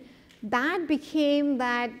in. That became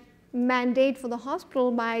that mandate for the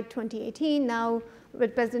hospital by 2018. Now,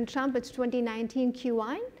 with President Trump, it's 2019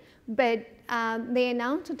 Q1. But they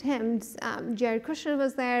announced at HIMSS, Jared Kushner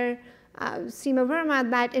was there, Seema Verma,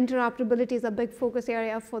 that interoperability is a big focus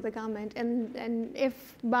area for the government. And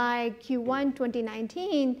if by Q1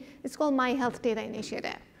 2019, it's called My Health Data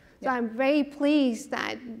Initiative. So I'm very pleased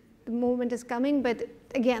that the movement is coming, but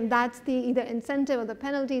again, that's the either incentive or the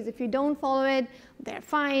penalties. If you don't follow it, there are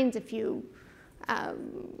fines. If you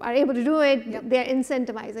are able to do it, they're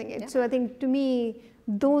incentivizing it. So I think to me,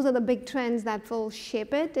 those are the big trends that will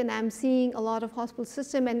shape it, and I'm seeing a lot of hospital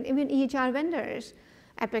system and even EHR vendors.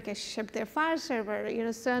 Epic has shipped their file server,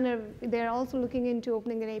 Cerner, they're also looking into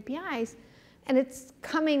opening their APIs. And it's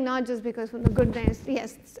coming not just because from the goodness,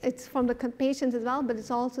 yes, it's from the patients as well, but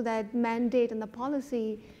it's also that mandate and the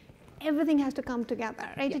policy. Everything has to come together,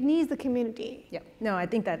 right? It needs the community. Yeah. No, I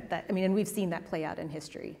think and we've seen that play out in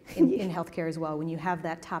history, in healthcare as well. When you have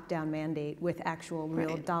that top-down mandate with actual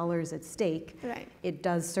real dollars at stake, it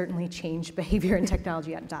does certainly change behavior and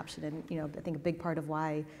technology adoption. And I think a big part of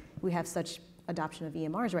why we have such adoption of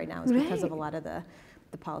EMRs right now is because of a lot of the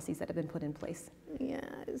policies that have been put in place. Yeah,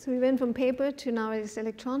 so we went from paper to now it's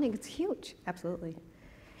electronic. It's huge. Absolutely.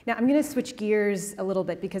 Now I'm going to switch gears a little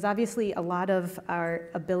bit because obviously a lot of our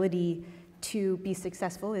ability to be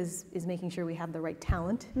successful is making sure we have the right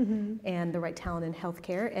talent and the right talent in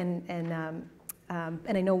healthcare. And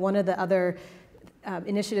I know one of the other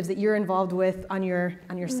initiatives that you're involved with on your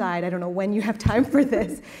side, I don't know when you have time for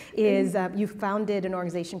this, is you founded an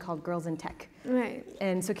organization called Girls in Tech. Right.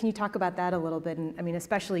 And so can you talk about that a little bit? And I mean,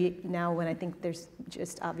 especially now when I think there's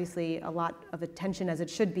just obviously a lot of attention, as it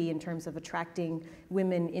should be, in terms of attracting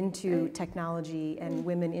women into technology and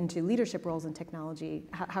women into leadership roles in technology.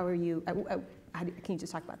 How are you, can you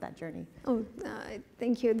just talk about that journey? Oh,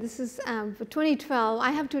 thank you. This is for 2012.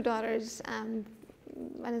 I have two daughters.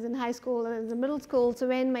 One is in high school and is in middle school. So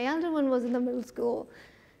when my elder one was in the middle school,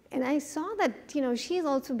 and I saw that, she's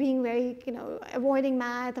also being very, avoiding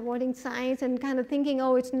math, avoiding science, and kind of thinking,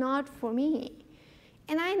 oh, it's not for me.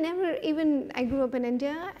 And I grew up in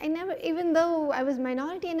India, even though I was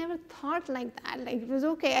minority, I never thought like that. Like, it was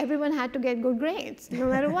okay, everyone had to get good grades, no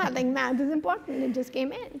matter what. Like, math is important, it just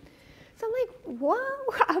came in. So I'm like, wow,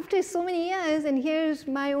 after so many years, and here's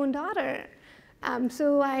my own daughter.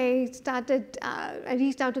 So I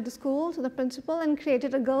reached out to the school, to the principal, and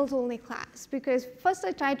created a girls-only class. Because first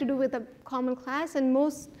I tried to do with a common class, and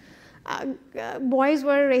most boys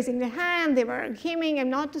were raising their hand, they were gaming, and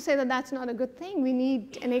not to say that that's not a good thing. We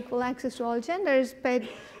need an equal access to all genders, but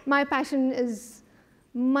my passion is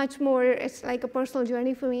much more, it's like a personal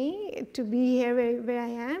journey for me to be here where I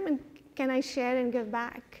am, and can I share and give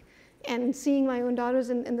back? And seeing my own daughters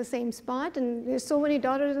in the same spot, and there's so many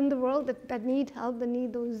daughters in the world that need help, that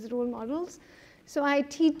need those role models. So I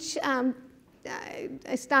teach,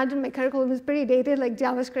 I started my curriculum, it was pretty dated, like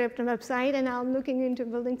JavaScript and website, and now I'm looking into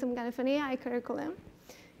building some kind of an AI curriculum.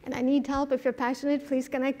 And I need help. If you're passionate, please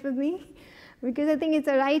connect with me, because I think it's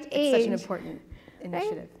the right age. It's such an important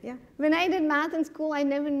initiative, right? Yeah. When I did math in school, I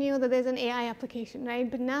never knew that there's an AI application,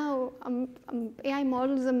 right? But now, AI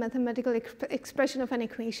model is a mathematical expression of an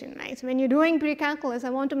equation, right? So when you're doing pre-calculus,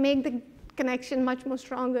 I want to make the connection much more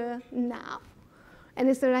stronger now. And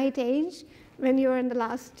it's the right age. when you're in the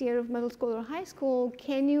last year of middle school or high school,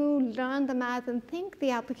 can you learn the math and think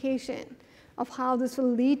the application of how this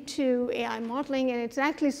will lead to AI modeling, and it's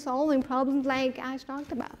actually solving problems like Ash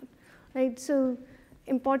talked about, right? So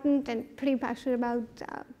important and pretty passionate about.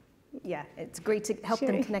 Yeah, it's great to help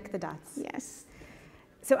them connect the dots. Yes.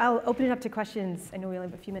 So I'll open it up to questions. I know we only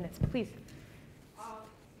have a few minutes, but please.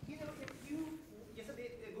 You know, you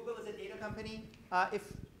said Google is a data company.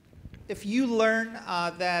 If you learn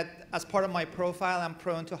that as part of my profile I'm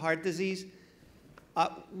prone to heart disease,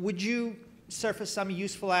 would you surface some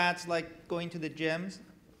useful ads like going to the gyms,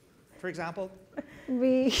 for example?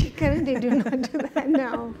 We currently do not do that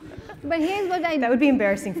now. But here's what I. That would be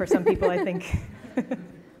embarrassing for some people, I think.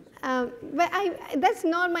 But that's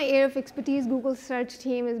not my area of expertise. Google's search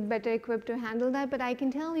team is better equipped to handle that. But I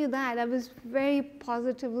can tell you that I was very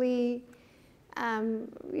positively,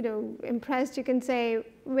 impressed. You can say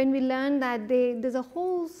when we learned that there's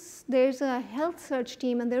a health search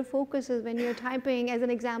team, and their focus is when you're typing, as an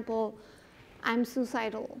example, I'm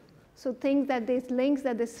suicidal. So things that these links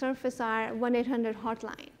that they surface are 1-800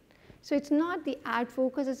 hotline. So it's not the ad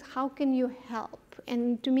focus, it's how can you help?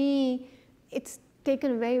 And to me, it's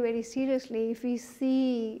taken very, very seriously if we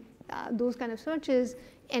see those kind of searches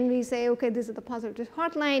and we say, okay, this is the positive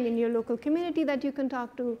hotline in your local community that you can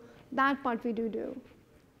talk to. That part we do.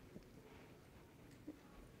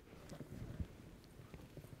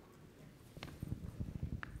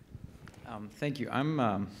 Thank you.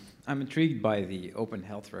 I'm intrigued by the open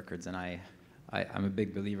health records, and I'm a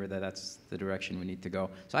big believer that that's the direction we need to go.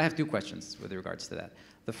 So I have two questions with regards to that.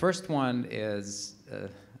 The first one is,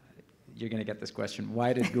 you're going to get this question,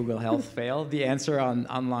 why did Google Health fail? The answer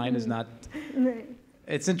online is not,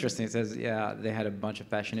 it's interesting. It says, yeah, they had a bunch of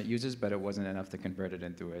passionate users, but it wasn't enough to convert it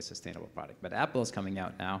into a sustainable product. But Apple is coming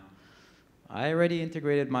out now. I already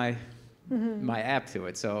integrated my app to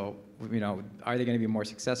it. So, are they going to be more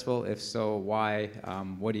successful? If so, why?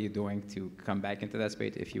 What are you doing to come back into that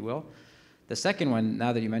space, if you will? The second one,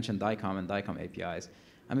 now that you mentioned DICOM and DICOM APIs,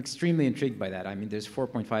 I'm extremely intrigued by that. I mean, there's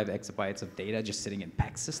 4.5 exabytes of data just sitting in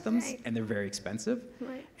PACS systems, right, and they're very expensive.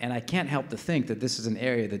 Right. And I can't help to think that this is an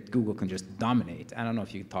area that Google can just dominate. I don't know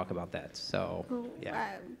if you could talk about that. So,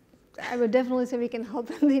 yeah. I would definitely say we can help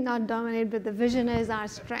them not dominate, but the vision is our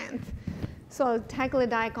strength. So I'll tackle a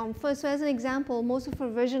DICOM first. So as an example, most of our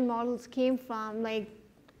vision models came from,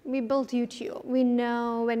 we built YouTube. We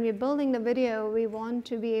know when we're building the video, we want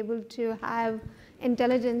to be able to have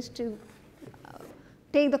intelligence to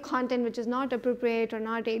take the content which is not appropriate or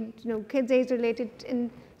not kids age related,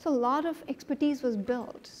 and so a lot of expertise was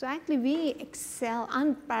built. So actually we excel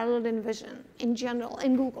unparalleled in vision in general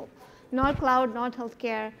in Google, not cloud, not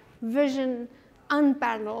healthcare, vision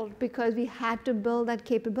unparalleled, because we had to build that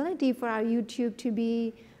capability for our YouTube to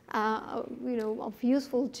be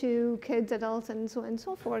useful to kids, adults, and so on and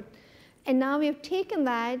so forth. And now we have taken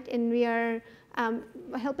that and we are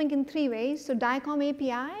helping in 3 ways. So DICOM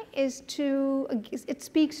API it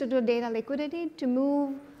speaks to the data liquidity to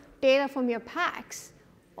move data from your PACS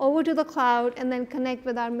over to the cloud and then connect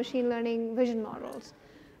with our machine learning vision models.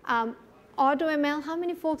 AutoML, how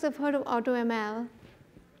many folks have heard of AutoML?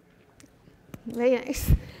 Very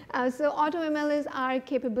nice. So AutoML is our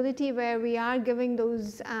capability where we are giving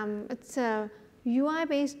those, it's a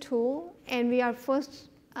UI-based tool, and we are first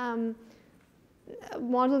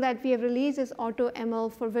model that we have released is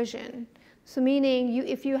AutoML for vision. So meaning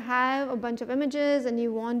if you have a bunch of images and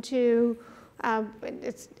you want to,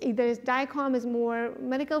 it's either DICOM is more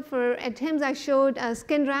medical. At HIMSS I showed a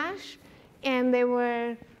skin rash, and there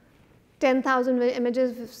were 10,000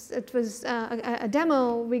 images. It was a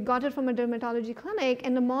demo. We got it from a dermatology clinic,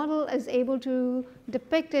 and the model is able to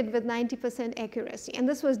depict it with 90% accuracy. And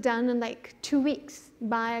this was done in 2 weeks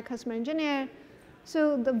by a customer engineer.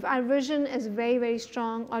 So our vision is very, very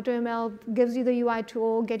strong. AutoML gives you the UI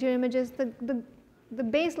tool, get your images. The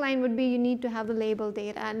baseline would be you need to have the label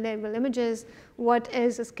data and label images. What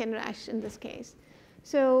is a skin rash in this case?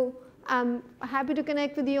 So I'm happy to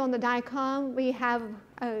connect with you on the DICOM. We have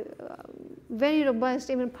a very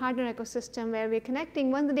robust even partner ecosystem where we're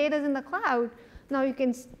connecting. Once the data is in the cloud, now you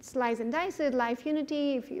can slice and dice it, Live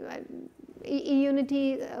Unity, if you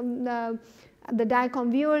eUnity, the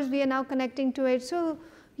DICOM viewers, we are now connecting to it. So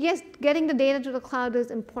yes, getting the data to the cloud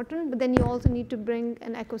is important, but then you also need to bring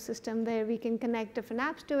an ecosystem where we can connect different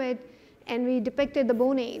apps to it. And we depicted the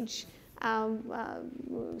bone age.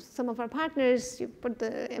 Some of our partners, you put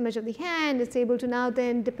the image of the hand, it's able to now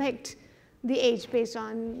then depict the age based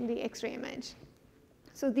on the X-ray image.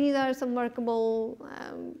 So these are some workable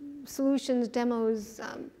solutions, demos,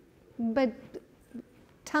 but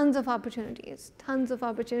tons of opportunities, tons of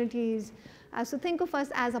opportunities. So think of us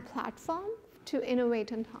as a platform to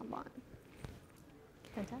innovate on top on.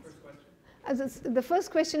 Fantastic. The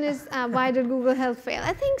first question is, why did Google Health fail?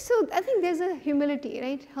 I think so. I think there's a humility,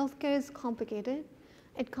 right? Healthcare is complicated,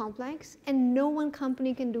 it's complex, and no one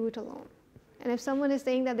company can do it alone. And if someone is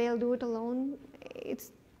saying that they'll do it alone,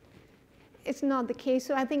 it's not the case.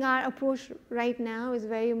 So I think our approach right now is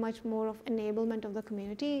very much more of enablement of the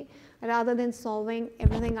community rather than solving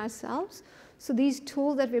everything ourselves. So these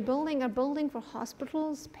tools that we're building are building for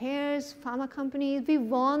hospitals, payers, pharma companies. We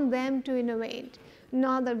want them to innovate,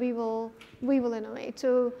 not that we will innovate.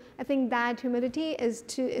 So I think that humility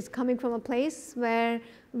is coming from a place where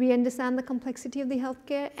we understand the complexity of the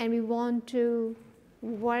healthcare, and we want to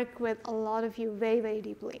work with a lot of you very, very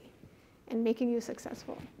deeply and making you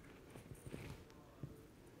successful.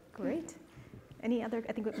 Great. Any other?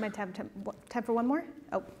 I think we might have time for one more.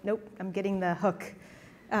 Oh, nope, I'm getting the hook.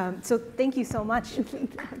 So thank you so much.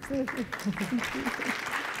 Absolutely.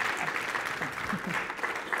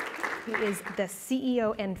 He is the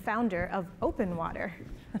CEO and founder of Openwater.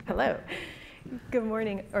 Hello. Good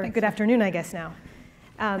morning, or good afternoon, I guess now.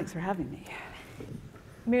 Thanks for having me.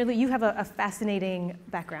 Marilu, you have a fascinating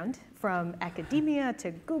background from academia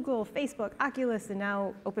to Google, Facebook, Oculus, and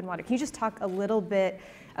now Openwater. Can you just talk a little bit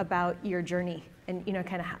about your journey and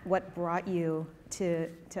kind of what brought you to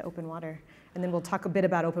Openwater? And then we'll talk a bit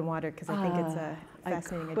about Openwater because I think it's a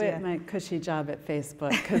fascinating idea. I quit my cushy job at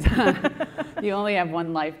Facebook because you only have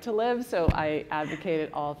one life to live, so I advocate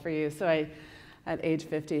it all for you. So I, at age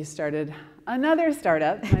 50, started another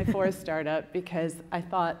startup, my fourth startup, because I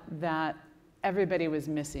thought that everybody was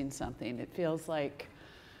missing something. It feels like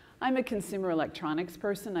I'm a consumer electronics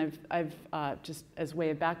person. I've just as way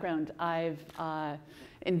of background, I've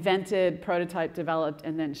invented, prototyped, developed,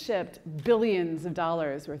 and then shipped billions of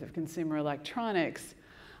dollars worth of consumer electronics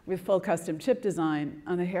with full custom chip design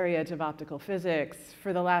on the hairy edge of optical physics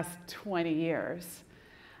for the last 20 years.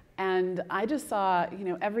 And I just saw,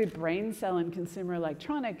 every brain cell in consumer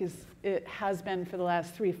electronic it has been for the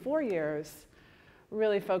last 3-4 years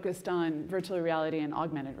really focused on virtual reality and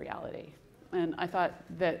augmented reality. And I thought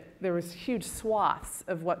that there was huge swaths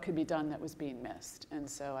of what could be done that was being missed. And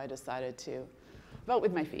so I decided to vote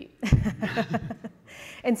with my feet.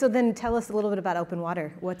 And so then tell us a little bit about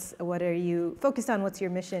Openwater. What are you focused on? What's your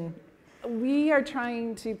mission? We are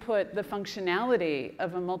trying to put the functionality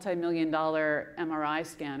of a multi-million-dollar MRI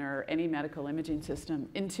scanner or any medical imaging system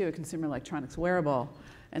into a consumer electronics wearable.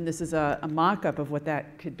 And this is a mock-up of what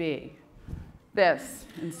that could be. This,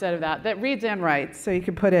 instead of that reads and writes. So you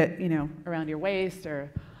can put it, around your waist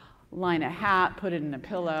or line a hat, put it in a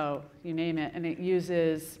pillow, you name it. And it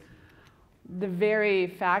uses the very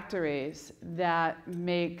factories that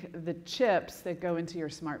make the chips that go into your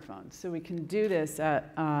smartphones. So we can do this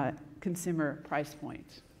at a consumer price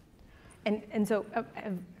point. And so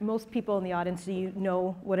most people in the audience, do you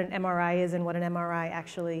know what an MRI is and what an MRI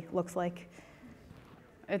actually looks like?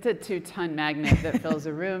 It's a 2-ton magnet that fills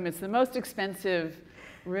a room. It's the most expensive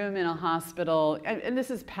room in a hospital. And this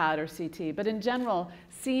is PAD or CT, but in general,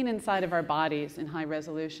 seen inside of our bodies in high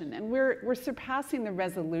resolution. And we're surpassing the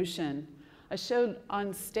resolution. I showed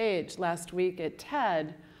on stage last week at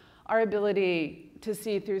TED our ability to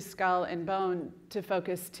see through skull and bone to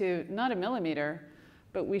focus to not a millimeter,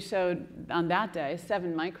 but we showed on that day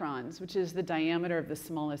 7 microns, which is the diameter of the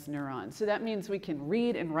smallest neuron. So that means we can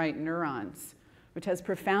read and write neurons, which has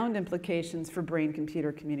profound implications for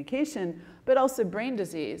brain-computer communication, but also brain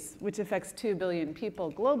disease, which affects 2 billion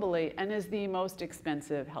people globally and is the most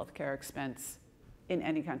expensive healthcare expense in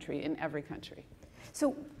any country, in every country.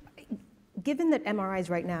 So given that MRIs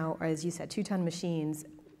right now are, as you said, 2-ton machines,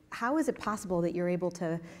 how is it possible that you're able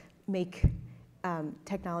to make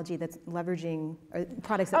technology that's leveraging, or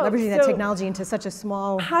products that leveraging that technology into such a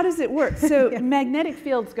small... How does it work? So magnetic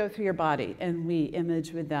fields go through your body, and we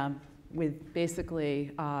image with them with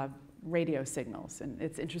basically radio signals. And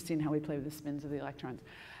it's interesting how we play with the spins of the electrons.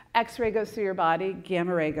 X-ray goes through your body,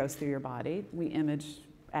 gamma ray goes through your body. We image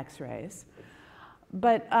X-rays.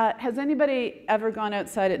 But has anybody ever gone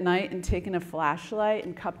outside at night and taken a flashlight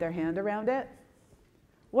and cupped their hand around it?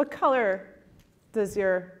 What color is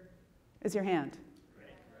your hand?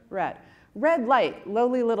 Red. Red light,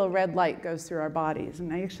 lowly little red light goes through our bodies.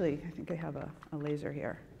 And I think I have a laser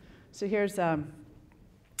here. So here's a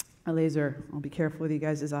laser. I'll be careful with you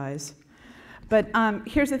guys' eyes. But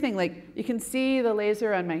here's the thing, you can see the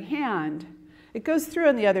laser on my hand. It goes through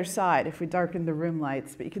on the other side if we darken the room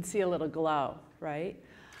lights, but you can see a little glow, right?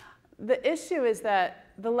 The issue is that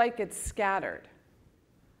the light gets scattered.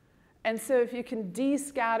 And so if you can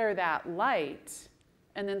de-scatter that light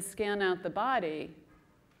and then scan out the body,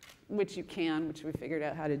 which you can, which we figured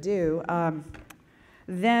out how to do,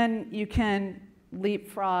 then you can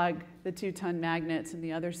leapfrog the 2-ton magnets and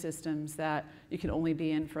the other systems that you can only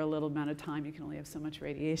be in for a little amount of time. You can only have so much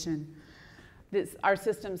radiation. Our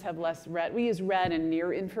systems have less red. We use red and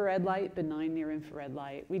near-infrared light, benign near-infrared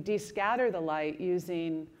light. We descatter the light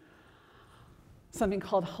using something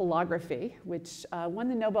called holography, which won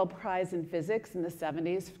the Nobel Prize in Physics in the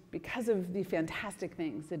 70s because of the fantastic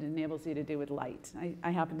things it enables you to do with light.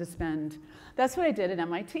 I happened to spend, that's what I did at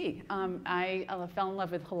MIT. I fell in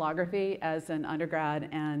love with holography as an undergrad,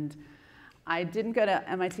 and I didn't go to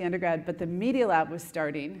MIT undergrad, but the Media Lab was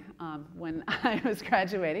starting when I was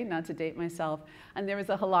graduating, not to date myself, and there was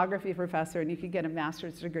a holography professor, and you could get a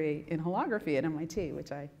master's degree in holography at MIT,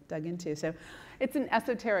 which I dug into. So it's an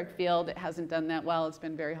esoteric field. It hasn't done that well. It's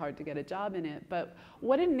been very hard to get a job in it. But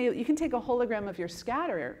what you can take a hologram of your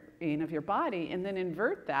scattering of your body and then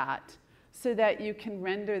invert that so that you can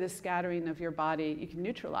render the scattering of your body, you can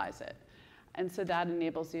neutralize it. And so that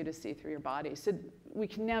enables you to see through your body. So we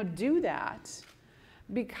can now do that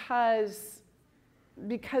because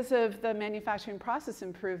of the manufacturing process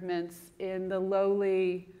improvements in the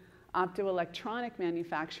lowly optoelectronic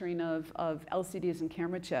manufacturing of LCDs and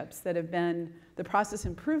camera chips that have been the process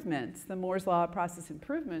improvements, the Moore's Law process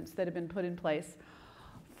improvements that have been put in place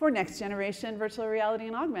for next generation virtual reality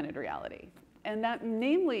and augmented reality. And that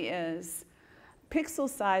namely is pixel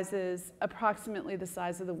sizes approximately the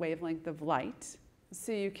size of the wavelength of light.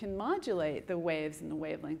 So you can modulate the waves in the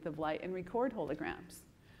wavelength of light and record holograms.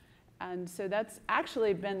 And so that's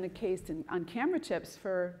actually been the case on camera chips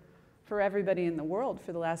for everybody in the world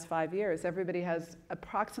for the last 5 years. Everybody has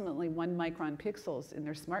approximately 1 micron pixels in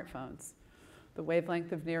their smartphones. The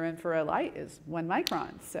wavelength of near-infrared light is 1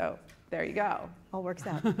 micron, so there you go. All works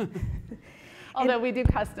out. Although we do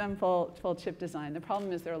custom full chip design. The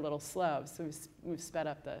problem is they're a little slow, so we've sped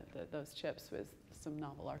up those chips with some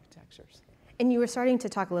novel architectures. And you were starting to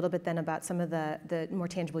talk a little bit then about some of the more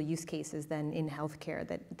tangible use cases then in healthcare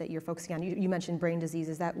that you're focusing on. You mentioned brain disease.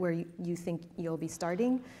 Is that where you think you'll be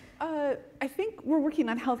starting? I think we're working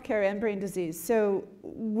on healthcare and brain disease. So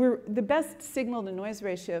the best signal to noise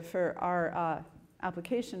ratio for our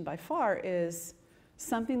application by far is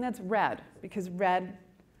something that's red, because red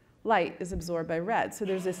light is absorbed by red. So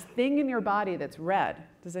there's this thing in your body that's red.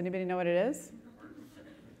 Does anybody know what it is?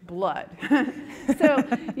 Blood. So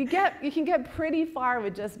you can get pretty far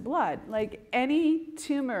with just blood. Like any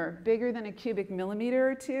tumor bigger than a cubic millimeter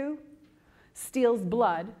or two steals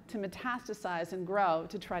blood to metastasize and grow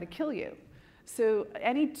to try to kill you. So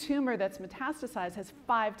any tumor that's metastasized has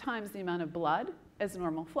 5 times the amount of blood as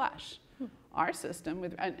normal flesh. Our system,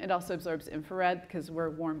 and it also absorbs infrared because we're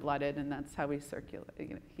warm-blooded and that's how we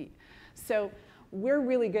circulate heat. So we're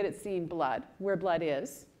really good at seeing blood, where blood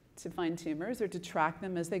is, to find tumors or to track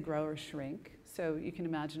them as they grow or shrink. So you can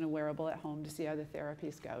imagine a wearable at home to see how the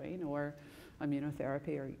therapy's going, or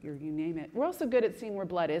immunotherapy, or you name it. We're also good at seeing where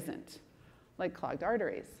blood isn't, like clogged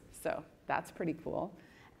arteries. So that's pretty cool.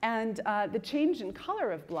 And the change in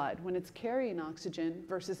color of blood when it's carrying oxygen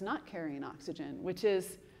versus not carrying oxygen, which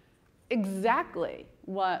is exactly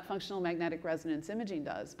what functional magnetic resonance imaging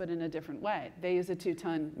does, but in a different way. They use a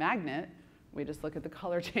 2-ton magnet. We just look at the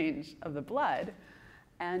color change of the blood,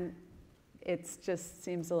 and it just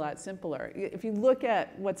seems a lot simpler. If you look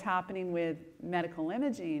at what's happening with medical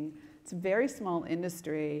imaging, it's a very small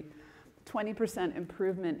industry, 20%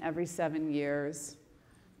 improvement every 7 years,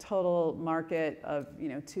 total market of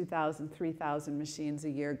 2,000, 3,000 machines a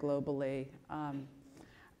year globally.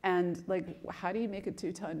 And like, how do you make a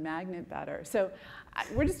 2-ton magnet better? So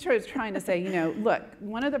we're just trying to say, look,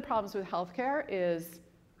 one of the problems with healthcare is,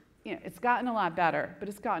 it's gotten a lot better, but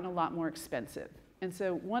it's gotten a lot more expensive. And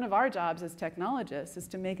so one of our jobs as technologists is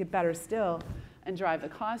to make it better still and drive the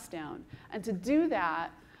cost down. And to do that,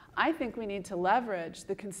 I think we need to leverage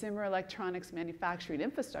the consumer electronics manufacturing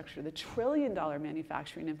infrastructure, the $1 trillion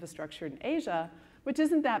manufacturing infrastructure in Asia, which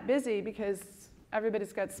isn't that busy because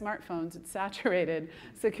everybody's got smartphones, it's saturated.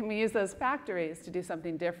 So can we use those factories to do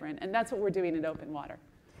something different? And that's what we're doing at Openwater.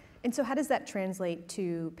 And so how does that translate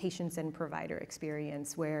to patients and provider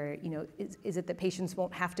experience where, is it that patients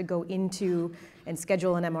won't have to go into and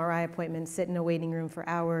schedule an MRI appointment, sit in a waiting room for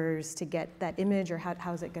hours to get that image, or how do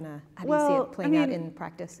you see it playing out in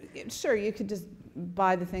practice? Sure, you could just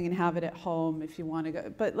buy the thing and have it at home if you want to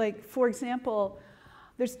go. But like, for example,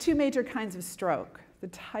 there's 2 major kinds of stroke, the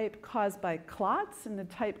type caused by clots and the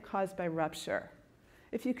type caused by rupture.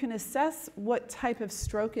 If you can assess what type of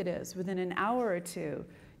stroke it is within an hour or 2,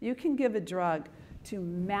 you can give a drug to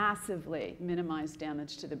massively minimize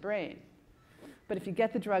damage to the brain. But if you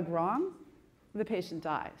get the drug wrong, the patient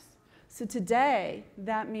dies. So today,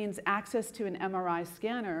 that means access to an MRI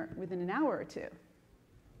scanner within an hour or 2.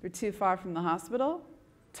 They're too far from the hospital,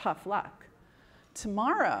 tough luck.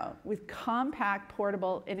 Tomorrow, with compact,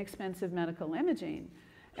 portable, inexpensive medical imaging,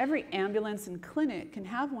 every ambulance and clinic can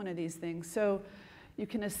have one of these things. So you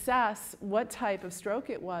can assess what type of stroke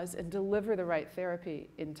it was and deliver the right therapy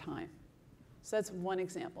in time. So that's one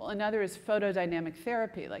example. Another is photodynamic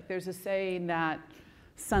therapy. Like there's a saying that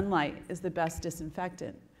sunlight is the best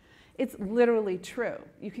disinfectant. It's literally true.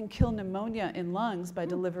 You can kill pneumonia in lungs by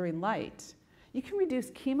delivering light. You can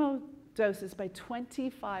reduce chemo doses by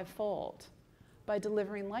 25-fold by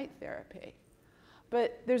delivering light therapy.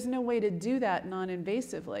 But there's no way to do that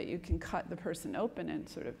non-invasively. You can cut the person open and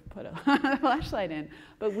sort of put a flashlight in.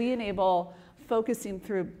 But we enable focusing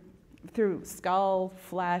through skull,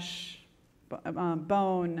 flesh,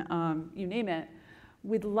 bone, you name it,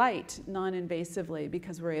 with light non-invasively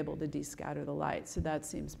because we're able to descatter the light. So that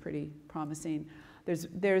seems pretty promising. There's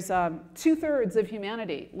 2/3 of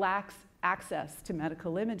humanity lacks access to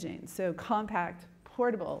medical imaging. So compact,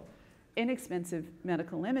 portable, inexpensive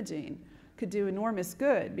medical imaging could do enormous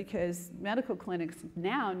good because medical clinics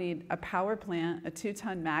now need a power plant, a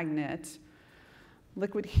 2-ton magnet,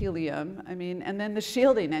 liquid helium, I mean, and then the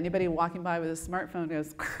shielding. Anybody walking by with a smartphone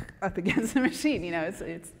goes up against the machine. You know,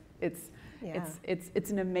 it's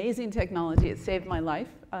an amazing technology. It saved my life.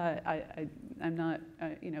 I'm not,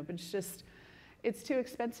 you know, but it's too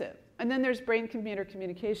expensive. And then there's brain-computer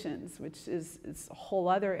communications, which is a whole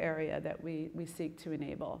other area that we seek to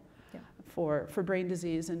enable. Yeah. For brain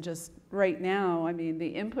disease. And just right now, I mean, the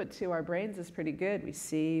input to our brains is pretty good. We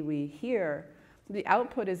see, we hear. The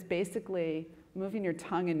output is basically moving your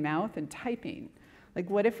tongue and mouth and typing. Like,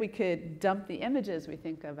 what if we could dump the images we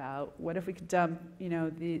think about? What if we could dump, you know,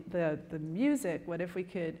 the music? What if we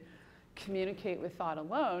could communicate with thought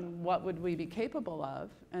alone? What would we be capable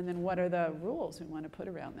of? And then what are the rules we want to put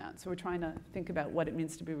around that? So we're trying to think about what it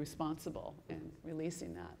means to be responsible and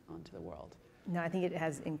releasing that onto the world. No, I think it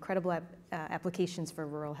has incredible applications for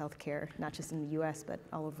rural healthcare, not just in the U.S., but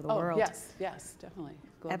all over the world. Yes, yes, definitely.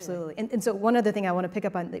 Globally. Absolutely. And so one other thing I want to pick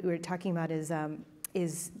up on that we were talking about is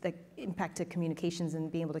the impact to communications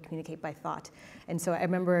and being able to communicate by thought. And so I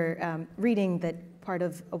remember reading that part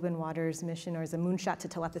of Openwater's mission is a moonshot to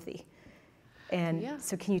telepathy. And yeah.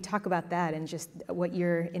 So can you talk about that and just what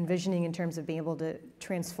you're envisioning in terms of being able to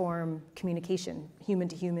transform communication, human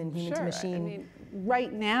to human, human to machine? I mean,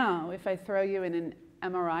 right now, if I throw you in an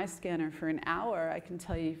MRI scanner for an hour, I can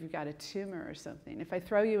tell you if you've got a tumor or something. If I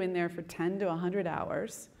throw you in there for 10 to 100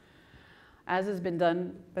 hours, as has been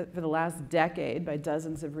done for the last decade by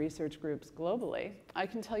dozens of research groups globally, I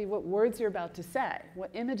can tell you what words you're about to say, what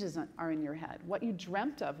images are in your head, what you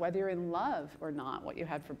dreamt of, whether you're in love or not, what you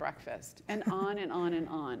had for breakfast, and on and on and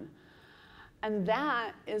on. And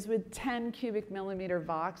that is with 10 cubic millimeter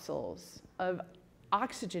voxels of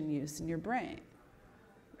oxygen use in your brain.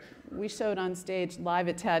 We showed on stage live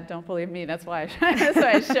at TED, don't believe me, that's why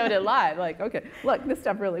I showed it live. Like, okay, look, this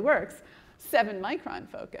stuff really works. 7-micron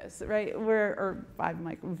focus, right? Or 5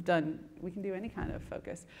 micron, we can do any kind of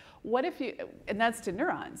focus. What if you, and that's to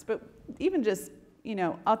neurons, but even just, you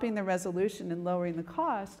know, upping the resolution and lowering the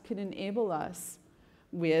cost can enable us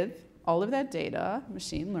with all of that data,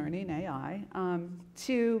 machine learning, AI,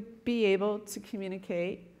 to be able to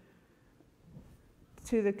communicate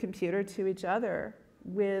to the computer, to each other,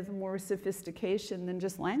 with more sophistication than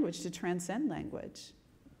just language, to transcend language,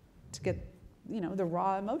 to get, you know, the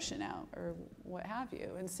raw emotion out or what have you.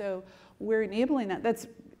 And so we're enabling that. That's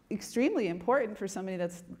extremely important for somebody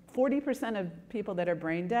that's 40% of people that are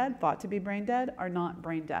brain dead, thought to be brain dead, are not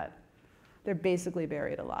brain dead. They're basically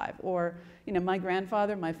buried alive. Or, you know, my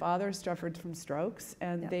grandfather, my father suffered from strokes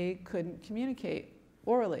and they couldn't communicate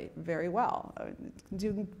orally very well.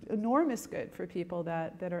 Do enormous good for people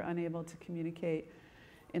that are unable to communicate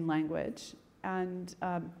in language. And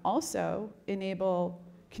also enable,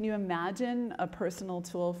 can you imagine a personal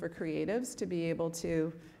tool for creatives to be able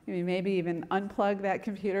to, I mean, maybe even unplug that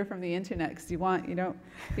computer from the internet because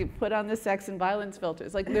you put on the sex and violence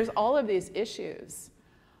filters. Like, there's all of these issues,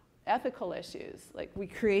 ethical issues. Like, we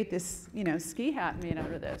create this, you know, ski hat made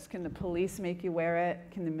out of this. Can the police make you wear it?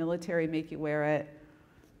 Can the military make you wear it?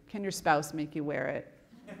 Can your spouse make you wear it?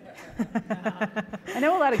 I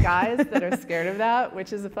know a lot of guys that are scared of that,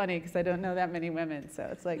 which is funny because I don't know that many women. So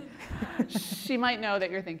it's like, she might know that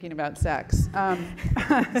you're thinking about sex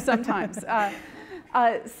sometimes.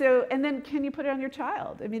 So, and then can you put it on your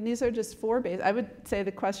child? I mean, these are just 4 basic. I would say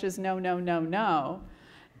the question is no, no, no, no.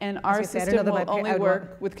 And our system will only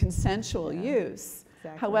work with consensual use.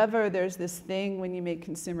 Exactly. However, there's this thing when you make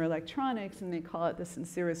consumer electronics, and they call it the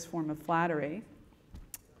sincerest form of flattery.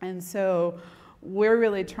 And so we're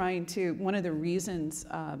really trying to, one of the reasons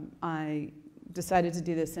I decided to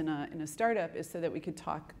do this in a startup is so that we could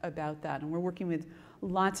talk about that. And we're working with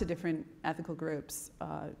lots of different ethical groups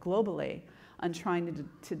globally on trying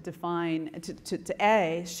to define,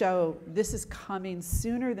 to show this is coming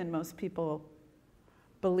sooner than most people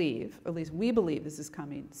believe, or at least we believe this is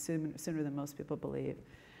coming sooner than most people believe.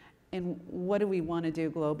 And what do we want to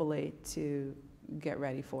do globally to get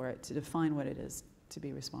ready for it, to define what it is to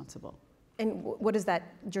be responsible? And what does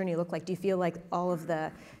that journey look like? Do you feel like all of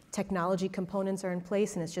the technology components are in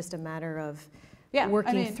place and it's just a matter of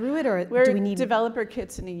working through it, or do we need developer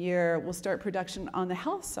kits in a year? We'll start production on the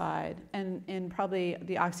health side and probably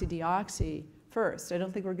the oxy-deoxy first. I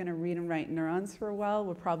don't think we're going to read and write neurons for a while.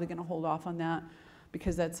 We're probably going to hold off on that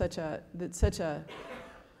because that's such a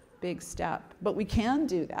big step. But we can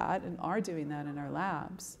do that and are doing that in our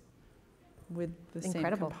labs with the same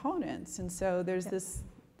components. And so there's this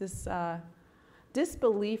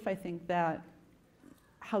disbelief, I think, that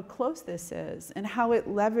how close this is and how it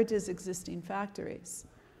leverages existing factories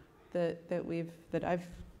that I've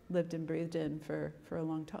lived and breathed in for a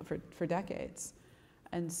long time, for decades.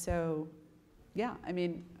 And so, yeah, I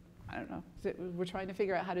mean, I don't know, we're trying to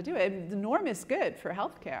figure out how to do it. And the norm is good for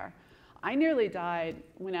healthcare. I nearly died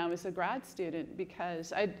when I was a grad student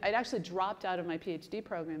because I'd actually dropped out of my PhD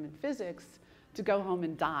program in physics to go home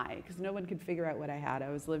and die because no one could figure out what I had. I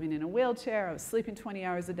was living in a wheelchair, I was sleeping 20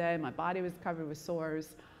 hours a day, my body was covered with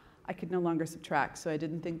sores. I could no longer subtract, so I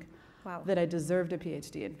didn't think that I deserved a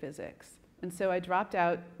PhD in physics. And so I dropped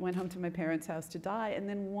out, went home to my parents' house to die, and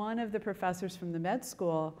then one of the professors from the med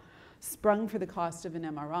school sprung for the cost of an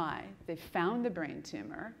MRI. They found the brain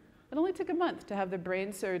tumor. It only took a month to have the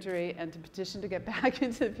brain surgery and to petition to get back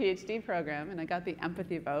into the PhD program, and I got the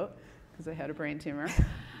empathy vote because I had a brain tumor.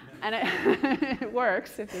 And it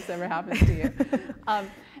works if this ever happens to you.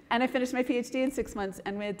 And I finished my PhD in 6 months,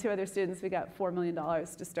 and we had 2 other students. We got $4 million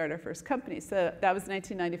to start our first company. So that was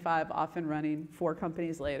 1995, off and running, 4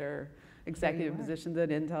 companies later, executive positions at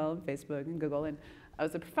Intel, and Facebook, and Google. And I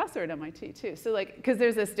was a professor at MIT too. So like, because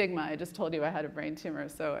there's a stigma, I just told you I had a brain tumor,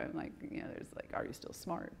 so I'm like, there's like, are you still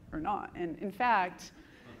smart or not? And in fact,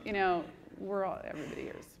 everybody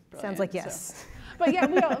here is brilliant. Sounds like yes. So. But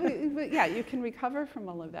yeah, you can recover from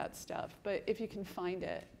all of that stuff, but if you can find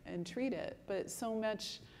it and treat it. But so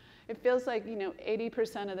much, it feels like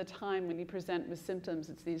 80% of the time when you present with symptoms,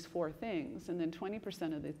 it's these 4 things, and then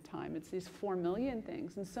 20% of the time, it's these 4 million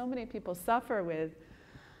things. And so many people suffer with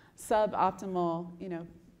suboptimal,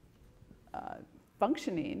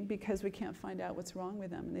 functioning because we can't find out what's wrong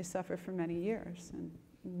with them, and they suffer for many years. And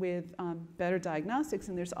with better diagnostics,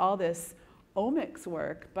 and there's all this omics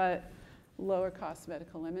work, but lower cost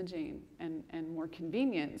medical imaging and more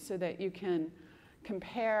convenient so that you can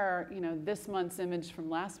compare this month's image from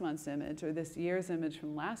last month's image or this year's image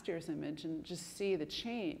from last year's image and just see the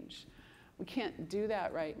change. We can't do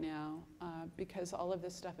that right now because all of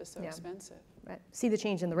this stuff is so expensive. Right. See the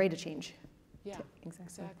change and the rate of change. Yeah,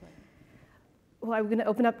 exactly. Well, I'm going to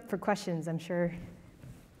open up for questions. I'm sure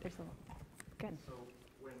there's a lot. Good. So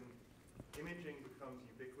when imaging becomes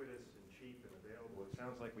ubiquitous and cheap and available, it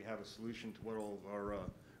sounds like we have a solution to what all of our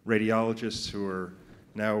radiologists who are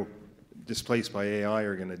now displaced by AI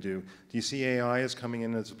are going to do. Do you see AI as coming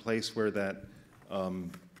in as a place where that,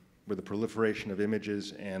 where the proliferation of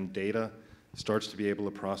images and data starts to be able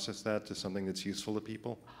to process that to something that's useful to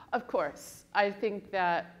people? Of course. I think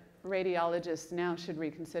that radiologists now should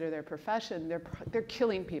reconsider their profession. They're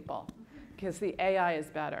killing people because the AI is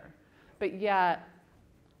better. But yet,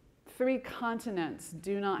 3 continents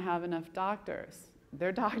do not have enough doctors.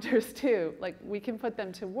 They're doctors too. Like, we can put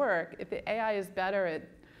them to work. If the AI is better at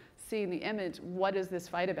seeing the image, what is this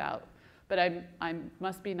fight about? But I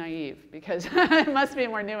must be naive because it must be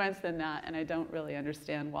more nuanced than that, and I don't really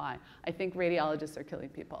understand why. I think radiologists are killing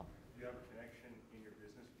people. Do you have a connection in your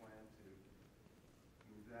business plan to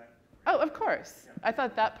move that? Oh, of course. Yeah. I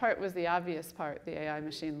thought that part was the obvious part, the AI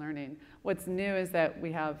machine learning. What's new is that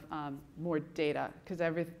we have more data, because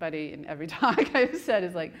everybody in every talk I've said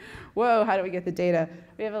is like, whoa, how do we get the data?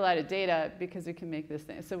 We have a lot of data because we can make this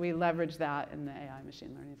thing. So we leverage that in the AI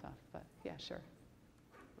machine learning stuff. But yeah, sure.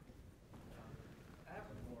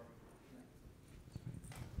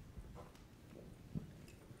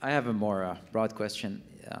 I have a more broad question.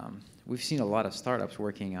 We've seen a lot of startups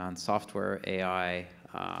working on software, AI,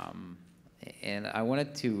 and I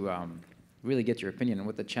wanted to really get your opinion on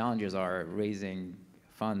what the challenges are raising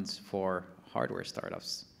funds for hardware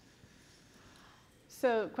startups.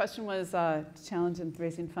 So the question was challenge in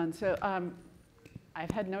raising funds. So I've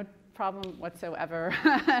had no problem whatsoever.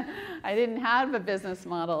 I didn't have a business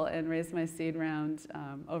model and raised my seed round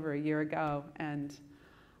over a year ago, and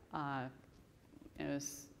it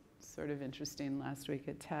was sort of interesting. Last week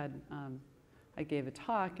at TED, I gave a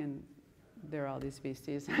talk, and there are all these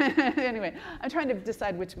VCs. Anyway, I'm trying to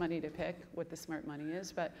decide which money to pick, what the smart money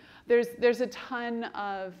is. But there's a ton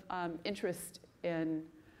of interest in.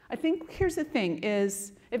 I think here's the thing: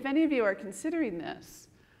 is if any of you are considering this.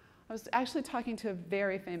 I was actually talking to a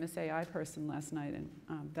very famous AI person last night, and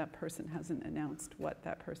that person hasn't announced what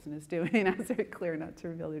that person is doing. I was very clear not to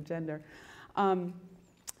reveal their gender. You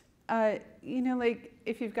know, like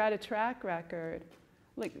if you've got a track record,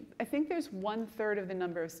 like I think there's 1/3 of the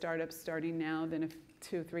number of startups starting now than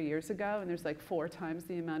 2 or 3 years ago, and there's like 4 times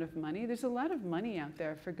the amount of money. There's a lot of money out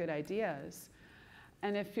there for good ideas.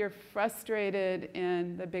 And if you're frustrated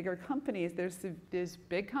in the bigger companies, there's these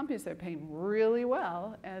big companies that are paying really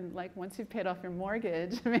well, and like once you've paid off your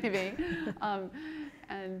mortgage, maybe,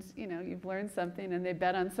 and you know you've learned something, and they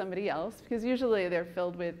bet on somebody else because usually they're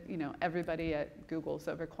filled with everybody at Google's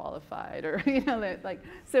overqualified, or like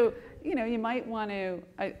so you might want to.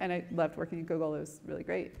 And I loved working at Google; it was really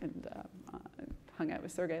great, and I hung out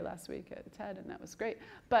with Sergey last week at TED, and that was great,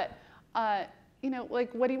 but.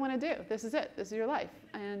 Like, what do you want to do? This is it. This is your life.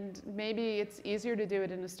 And maybe it's easier to do it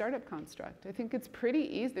in a startup construct. I think it's pretty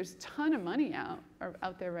easy. There's a ton of money out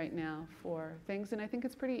there right now for things. And I think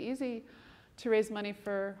it's pretty easy to raise money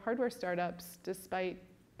for hardware startups, despite,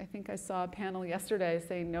 I think I saw a panel yesterday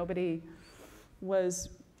saying nobody was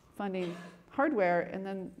funding hardware. And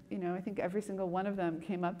then, I think every single one of them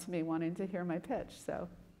came up to me wanting to hear my pitch. So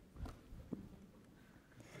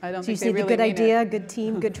I don't think they really mean it. So you see the good idea, good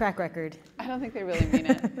team, good track record. I don't think they really mean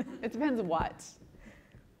it. It depends what.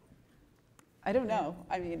 I don't know.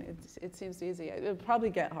 I mean, it seems easy. It'll probably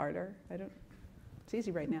get harder. It's easy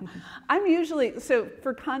right now. I'm usually, so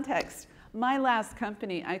for context, my last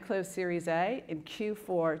company, I closed Series A in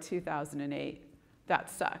Q4 2008. That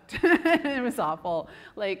sucked. It was awful.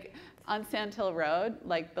 Like, on Sand Hill Road,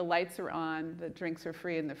 like the lights were on, the drinks were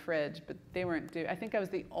free in the fridge, but they weren't due. I think I was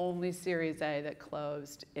the only Series A that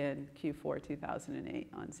closed in Q4 2008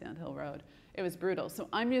 on Sand Hill Road. It was brutal. So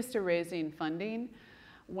I'm used to raising funding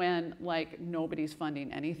when like nobody's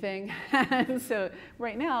funding anything. And so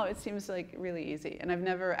right now it seems like really easy. And I've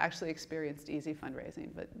never actually experienced easy fundraising,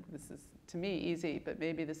 but this is to me easy, but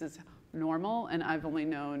maybe this is normal and I've only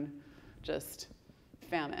known just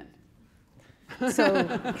famine. So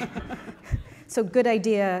good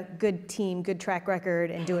idea, good team, good track record,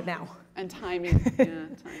 and do it now. And timing, yeah,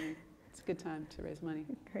 timing. It's a good time to raise money.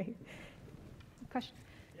 Great. Question?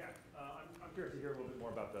 Yeah, I'm curious to hear a little bit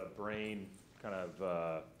more about the brain kind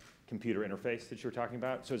of computer interface that you were talking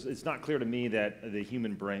about. So it's not clear to me that the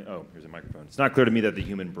human brain, oh, here's a microphone. It's not clear to me that the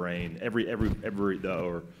human brain,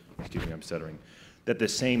 excuse me, I'm stuttering, that the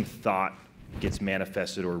same thought gets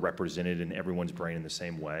manifested or represented in everyone's brain in the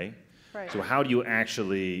same way. Right. So how do you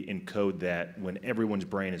actually encode that when everyone's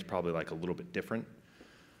brain is probably like a little bit different?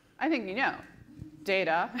 I think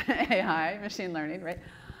data, AI, machine learning, right?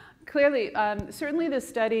 Clearly, certainly the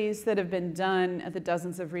studies that have been done at the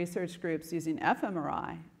dozens of research groups using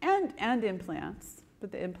fMRI and implants,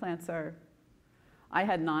 but the implants are, I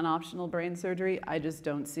had non-optional brain surgery. I just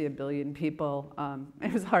don't see 1 billion people.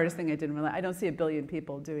 It was the hardest thing I didn't realize. I don't see 1 billion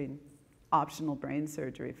people doing optional brain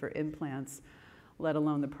surgery for implants, let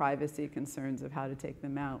alone the privacy concerns of how to take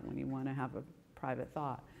them out when you want to have a private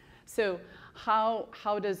thought. So how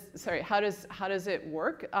does it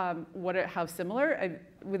work? How similar?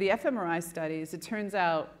 With the fMRI studies, it turns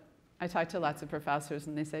out, I talked to lots of professors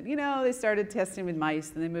and they said, they started testing with mice,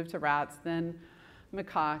 then they moved to rats, then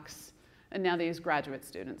macaques, and now they use graduate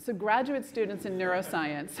students. So graduate students in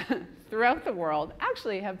neuroscience throughout the world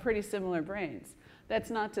actually have pretty similar brains.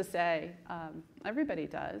 That's not to say everybody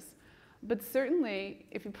does. But certainly,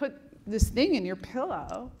 if you put this thing in your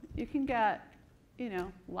pillow, you can get,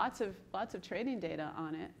 lots of training data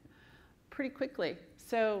on it pretty quickly.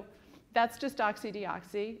 So that's just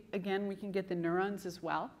oxy-deoxy. Again, we can get the neurons as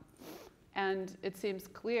well. And it seems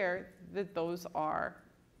clear that those are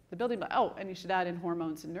the building blocks. Oh, and you should add in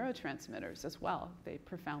hormones and neurotransmitters as well. They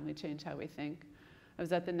profoundly change how we think. I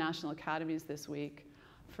was at the National Academies this week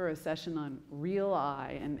for a session on real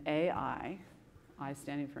eye and AI. I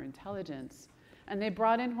standing for intelligence, and they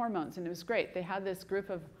brought in hormones, and it was great. They had this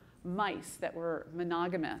group of mice that were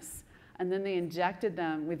monogamous, and then they injected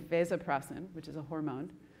them with vasopressin, which is a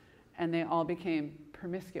hormone, and they all became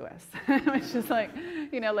promiscuous, which is like,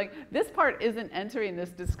 this part isn't entering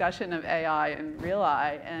this discussion of AI and real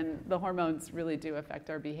eye, and the hormones really do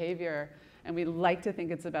affect our behavior, and we like to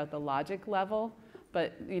think it's about the logic level,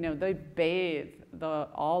 but they bathe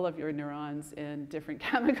all of your neurons in different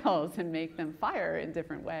chemicals and make them fire in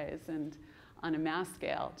different ways, and on a mass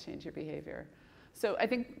scale, change your behavior. So I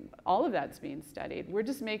think all of that's being studied. We're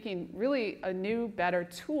just making really a new, better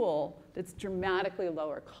tool that's dramatically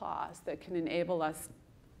lower cost that can enable us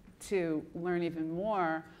to learn even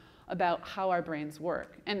more about how our brains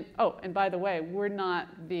work. And oh, and by the way, we're not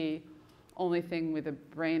the only thing with a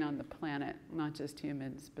brain on the planet, not just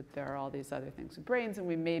humans, but there are all these other things with brains, and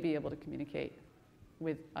we may be able to communicate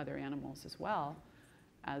with other animals as well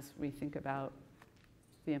as we think about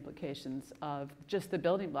the implications of just the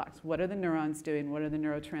building blocks. What are the neurons doing? What are the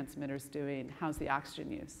neurotransmitters doing? How's the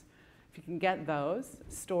oxygen use? If you can get those,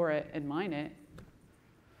 store it, and mine it,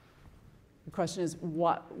 the question is,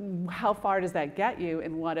 how far does that get you,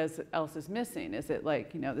 and what else is missing? Is it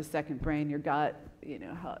like, the second brain, your gut?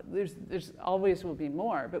 There's always will be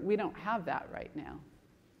more, but we don't have that right now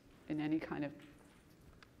in any kind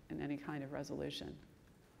of resolution.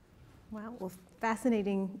 Wow, well,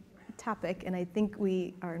 fascinating topic, and I think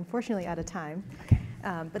we are unfortunately out of time.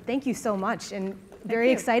 But thank you so much, and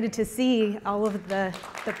very excited to see all of the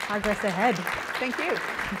progress ahead. Thank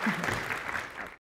you.